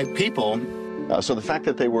 5 people. So the fact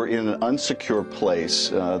that they were in an unsecure place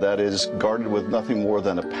that is guarded with nothing more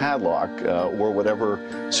than a padlock or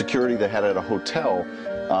whatever security they had at a hotel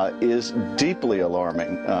is deeply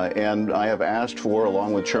alarming. And I have asked for,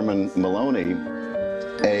 along with Chairman Maloney,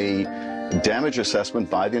 a damage assessment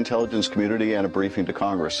by the intelligence community and a briefing to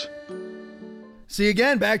Congress. See,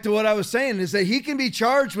 again, back to what I was saying, is that he can be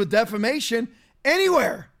charged with defamation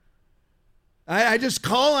anywhere. I just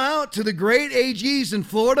call out to the great AGs in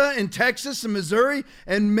Florida and Texas and Missouri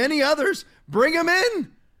and many others. Bring them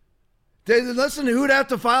in. Listen, who would have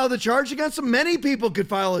to file the charge against them? Many people could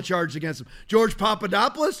file a charge against them. George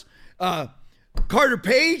Papadopoulos, Carter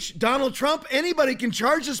Page, Donald Trump, anybody can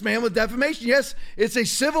charge this man with defamation. Yes, it's a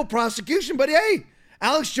civil prosecution, but hey,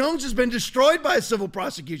 Alex Jones has been destroyed by a civil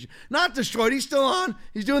prosecution. Not destroyed, he's still on.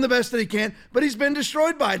 He's doing the best that he can, but he's been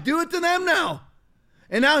destroyed by it. Do it to them now.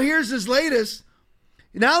 And now here's his latest.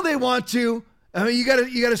 Now they want to, you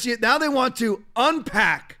gotta see it. Now they want to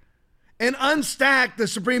unpack and unstack the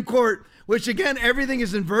Supreme Court, which again, everything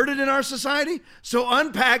is inverted in our society. So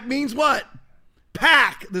unpack means what?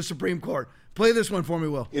 Pack the Supreme Court. Play this one for me,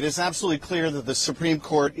 Will. It is absolutely clear that the Supreme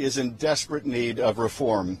Court is in desperate need of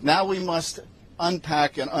reform. Now we must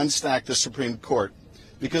unpack and unstack the Supreme Court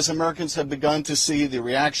because Americans have begun to see the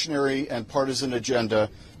reactionary and partisan agenda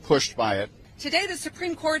pushed by it. Today, the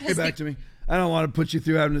Supreme Court has... Get back to me. I don't want to put you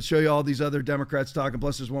through having to show you all these other Democrats talking.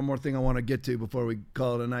 Plus, there's one more thing I want to get to before we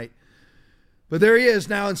call it a night. But there he is.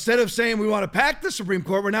 Now, instead of saying we want to pack the Supreme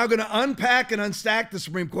Court, we're now going to unpack and unstack the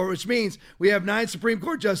Supreme Court, which means we have 9 Supreme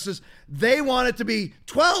Court justices. They want it to be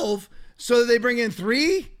 12, so that they bring in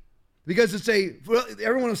 3, because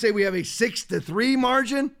everyone will say we have a 6-3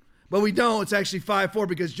 margin, but we don't. It's actually 5-4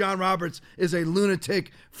 because John Roberts is a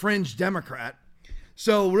lunatic fringe Democrat.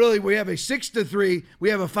 So really, we have a 6-3. We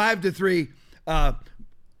have a 5-3. What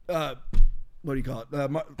do you call it?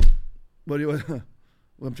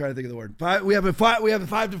 I'm trying to think of the word. We have a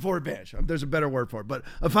 5-4 advantage. There's a better word for it, but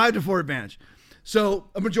a 5-4 advantage. So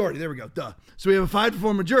a majority. There we go. Duh. So we have a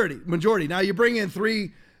 5-4 majority. Now you bring in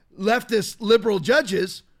 3 leftist liberal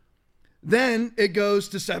judges, then it goes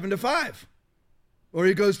to 7-5, or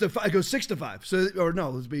it goes 6-5. So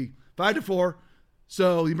let's be 5-4.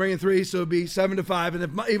 So you bring in 3, so it'd be 7-5.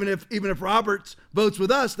 And even if Roberts votes with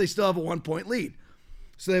us, they still have a 1-point lead.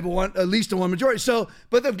 So they have at least a 1 majority. So,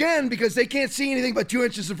 but again, because they can't see anything but 2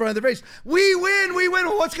 inches in front of their face, we win.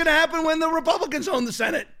 Well, what's going to happen when the Republicans own the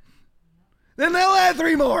Senate? Then they'll add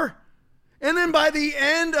 3 more. And then by the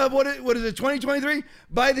end of, what is it, 2023?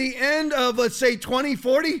 By the end of, let's say,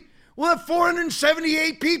 2040, we'll have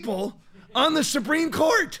 478 people on the Supreme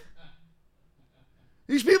Court.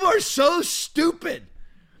 These people are so stupid.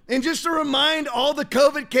 And just to remind all the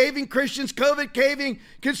COVID-caving Christians, COVID-caving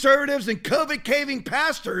conservatives, and COVID-caving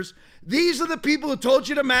pastors, these are the people who told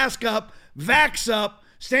you to mask up, vax up,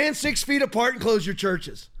 stand 6 feet apart, and close your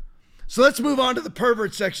churches. So let's move on to the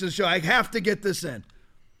pervert section of the show. I have to get this in.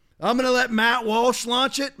 I'm going to let Matt Walsh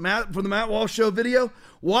launch it, from the Matt Walsh Show video.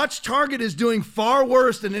 Watch Target is doing far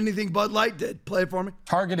worse than anything Bud Light did. Play it for me.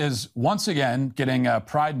 Target is once again getting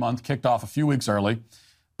Pride Month kicked off a few weeks early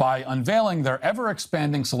by unveiling their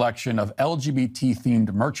ever-expanding selection of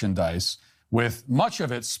LGBT-themed merchandise, with much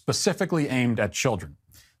of it specifically aimed at children.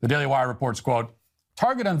 The Daily Wire reports, quote,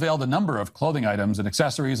 Target unveiled a number of clothing items and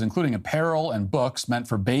accessories, including apparel and books meant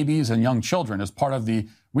for babies and young children as part of the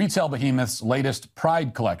retail behemoth's latest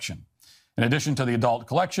Pride collection. In addition to the adult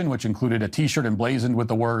collection, which included a t-shirt emblazoned with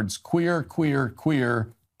the words queer, queer,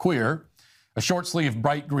 queer, queer, a short-sleeved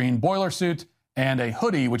bright green boiler suit, and a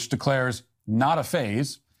hoodie which declares not a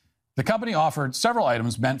phase, the company offered several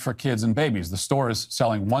items meant for kids and babies. The store is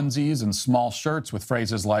selling onesies and small shirts with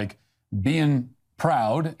phrases like being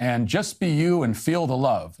proud and just be you and feel the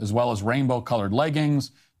love, as well as rainbow-colored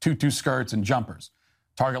leggings, tutu skirts, and jumpers.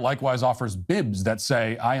 Target likewise offers bibs that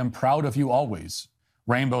say, I am proud of you always,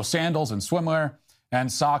 rainbow sandals and swimwear,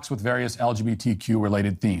 and socks with various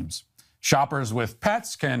LGBTQ-related themes. Shoppers with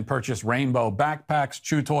pets can purchase rainbow backpacks,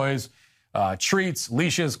 chew toys, treats,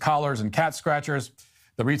 leashes, collars, and cat scratchers.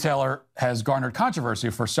 The retailer has garnered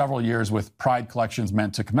controversy for several years with Pride collections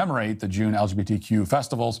meant to commemorate the June LGBTQ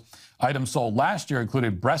festivals. Items sold last year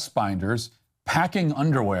included breast binders, packing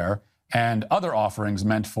underwear, and other offerings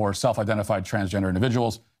meant for self-identified transgender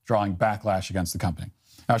individuals, drawing backlash against the company.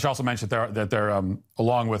 Now, I should also mention that they're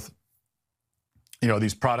along with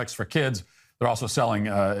these products for kids, they're also selling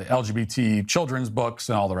LGBT children's books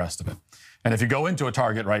and all the rest of it. And if you go into a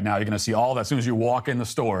Target right now, you're going to see all that. As soon as you walk in the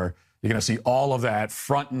store, you're going to see all of that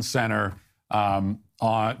front and center,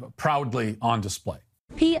 proudly on display.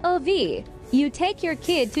 POV, you take your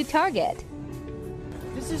kid to Target.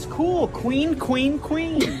 This is cool. Queen, queen,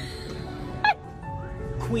 queen.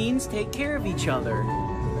 Queens take care of each other.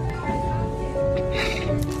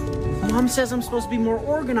 Mom says I'm supposed to be more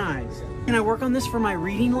organized. Can I work on this for my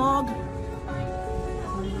reading log?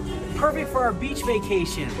 Perfect for our beach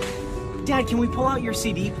vacation. Dad, can we pull out your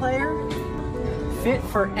CD player? Fit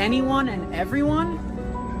for anyone and everyone?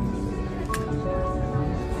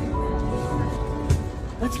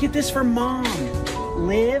 Let's get this for Mom.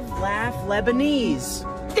 Live, laugh, Lebanese.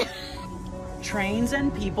 Trains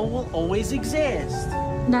and people will always exist.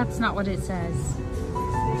 That's not what it says.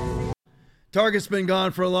 Target's been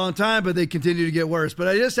gone for a long time, but they continue to get worse. But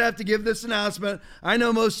I just have to give this announcement. I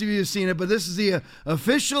know most of you have seen it, but this is the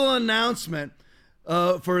official announcement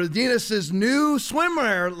for Adidas' new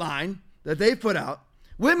swimwear line that they put out.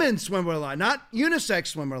 Women's swimwear line, not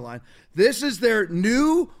unisex swimwear line. This is their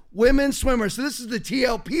new women's swimwear. So this is the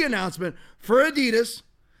TLP announcement for Adidas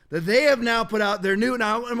that they have now put out their new.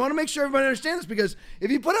 Now, I want to make sure everybody understands this, because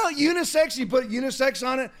if you put out unisex, you put unisex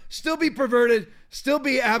on it, still be perverted, still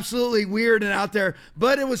be absolutely weird and out there,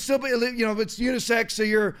 but it would still be, it's unisex, so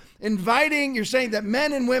you're saying that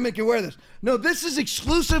men and women can wear this. No, this is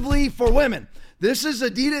exclusively for women. This is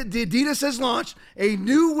Adidas has launched a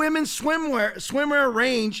new women's swimwear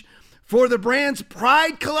range for the brand's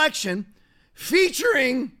Pride collection,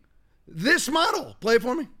 featuring this model. Play it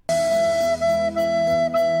for me.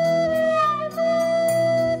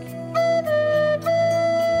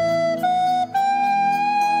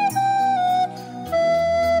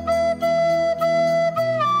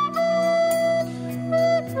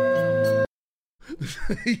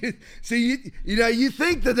 See, you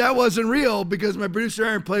think that wasn't real because my producer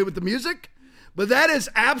Aaron played with the music, but that is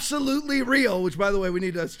absolutely real, which, by the way, we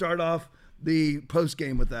need to start off the post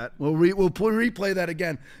game with that. We'll replay that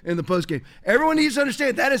again in the post game. Everyone needs to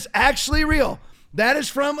understand that is actually real. That is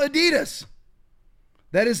from Adidas.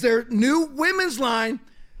 That is their new women's line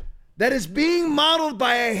that is being modeled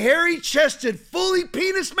by a hairy-chested, fully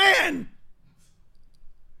penis man.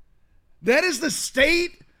 That is the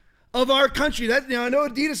state of our country. I know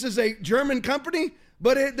Adidas is a German company,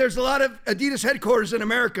 but there's a lot of Adidas headquarters in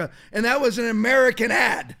America, and that was an American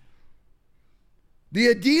ad.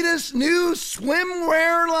 The Adidas new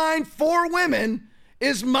swimwear line for women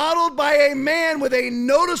is modeled by a man with a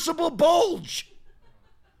noticeable bulge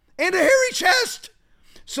and a hairy chest.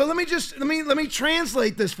 So let me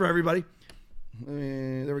translate this for everybody.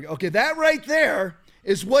 There we go. Okay, that right there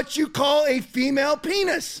is what you call a female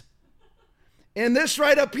penis. And this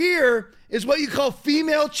right up here is what you call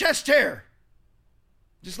female chest hair.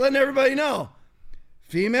 Just letting everybody know.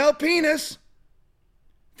 Female penis,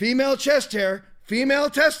 female chest hair, female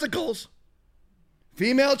testicles,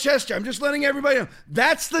 female chest hair. I'm just letting everybody know.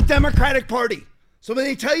 That's the Democratic Party. So when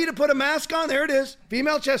they tell you to put a mask on, there it is,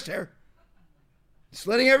 female chest hair. Just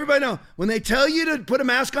letting everybody know. When they tell you to put a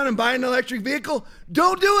mask on and buy an electric vehicle,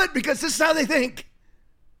 don't do it, because this is how they think.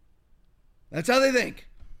 That's how they think.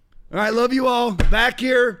 All right, love you all. Back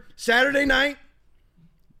here Saturday night.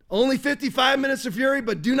 Only 55 minutes of fury,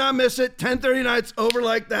 but do not miss it. 10:30 nights over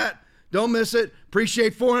like that. Don't miss it.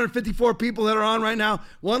 Appreciate 454 people that are on right now.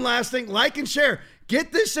 One last thing, like and share.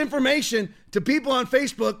 Get this information to people on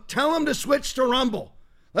Facebook. Tell them to switch to Rumble.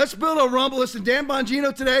 Let's build a Rumble. Listen to Dan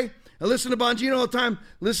Bongino today. I listen to Bongino all the time.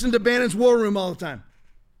 Listen to Bannon's War Room all the time.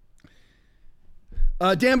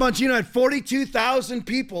 Dan Bongino had 42,000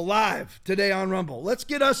 people live today on Rumble. Let's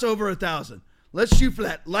get us over 1,000. Let's shoot for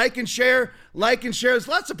that. Like and share. There's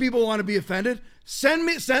lots of people who want to be offended. Send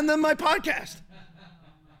them my podcast.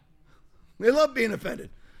 They love being offended.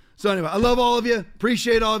 So anyway, I love all of you.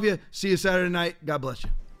 Appreciate all of you. See you Saturday night. God bless you.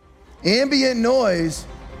 Ambient noise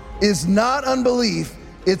is not unbelief.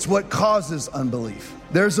 It's what causes unbelief.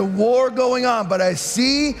 There's a war going on, but I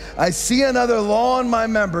see another law in my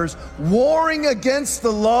members warring against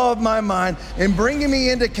the law of my mind and bringing me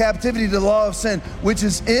into captivity to the law of sin, which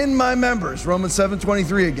is in my members. Romans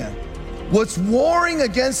 7:23 again. What's warring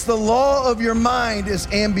against the law of your mind is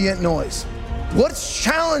ambient noise. What's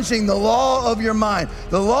challenging the law of your mind?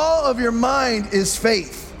 The law of your mind is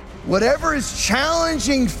faith. Whatever is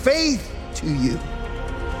challenging faith to you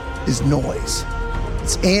is noise.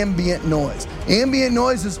 It's ambient noise. Ambient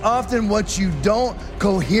noise is often what you don't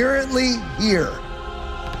coherently hear.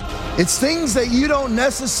 It's things that you don't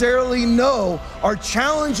necessarily know are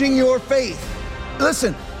challenging your faith.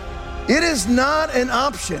 Listen, it is not an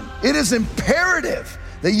option. It is imperative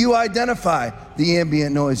that you identify the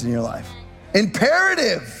ambient noise in your life.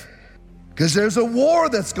 Imperative, because there's a war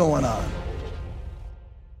that's going on.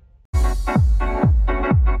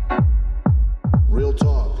 Real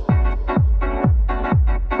talk.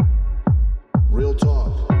 Real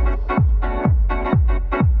talk.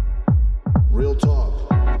 Real talk.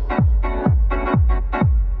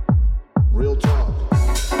 Real talk.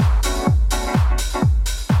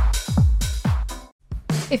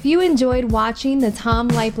 If you enjoyed watching the Tom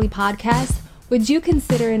Lively podcast, would you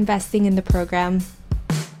consider investing in the program?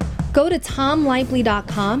 Go to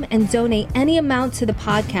tomlively.com and donate any amount to the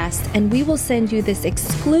podcast, and we will send you this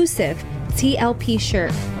exclusive TLP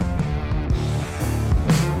shirt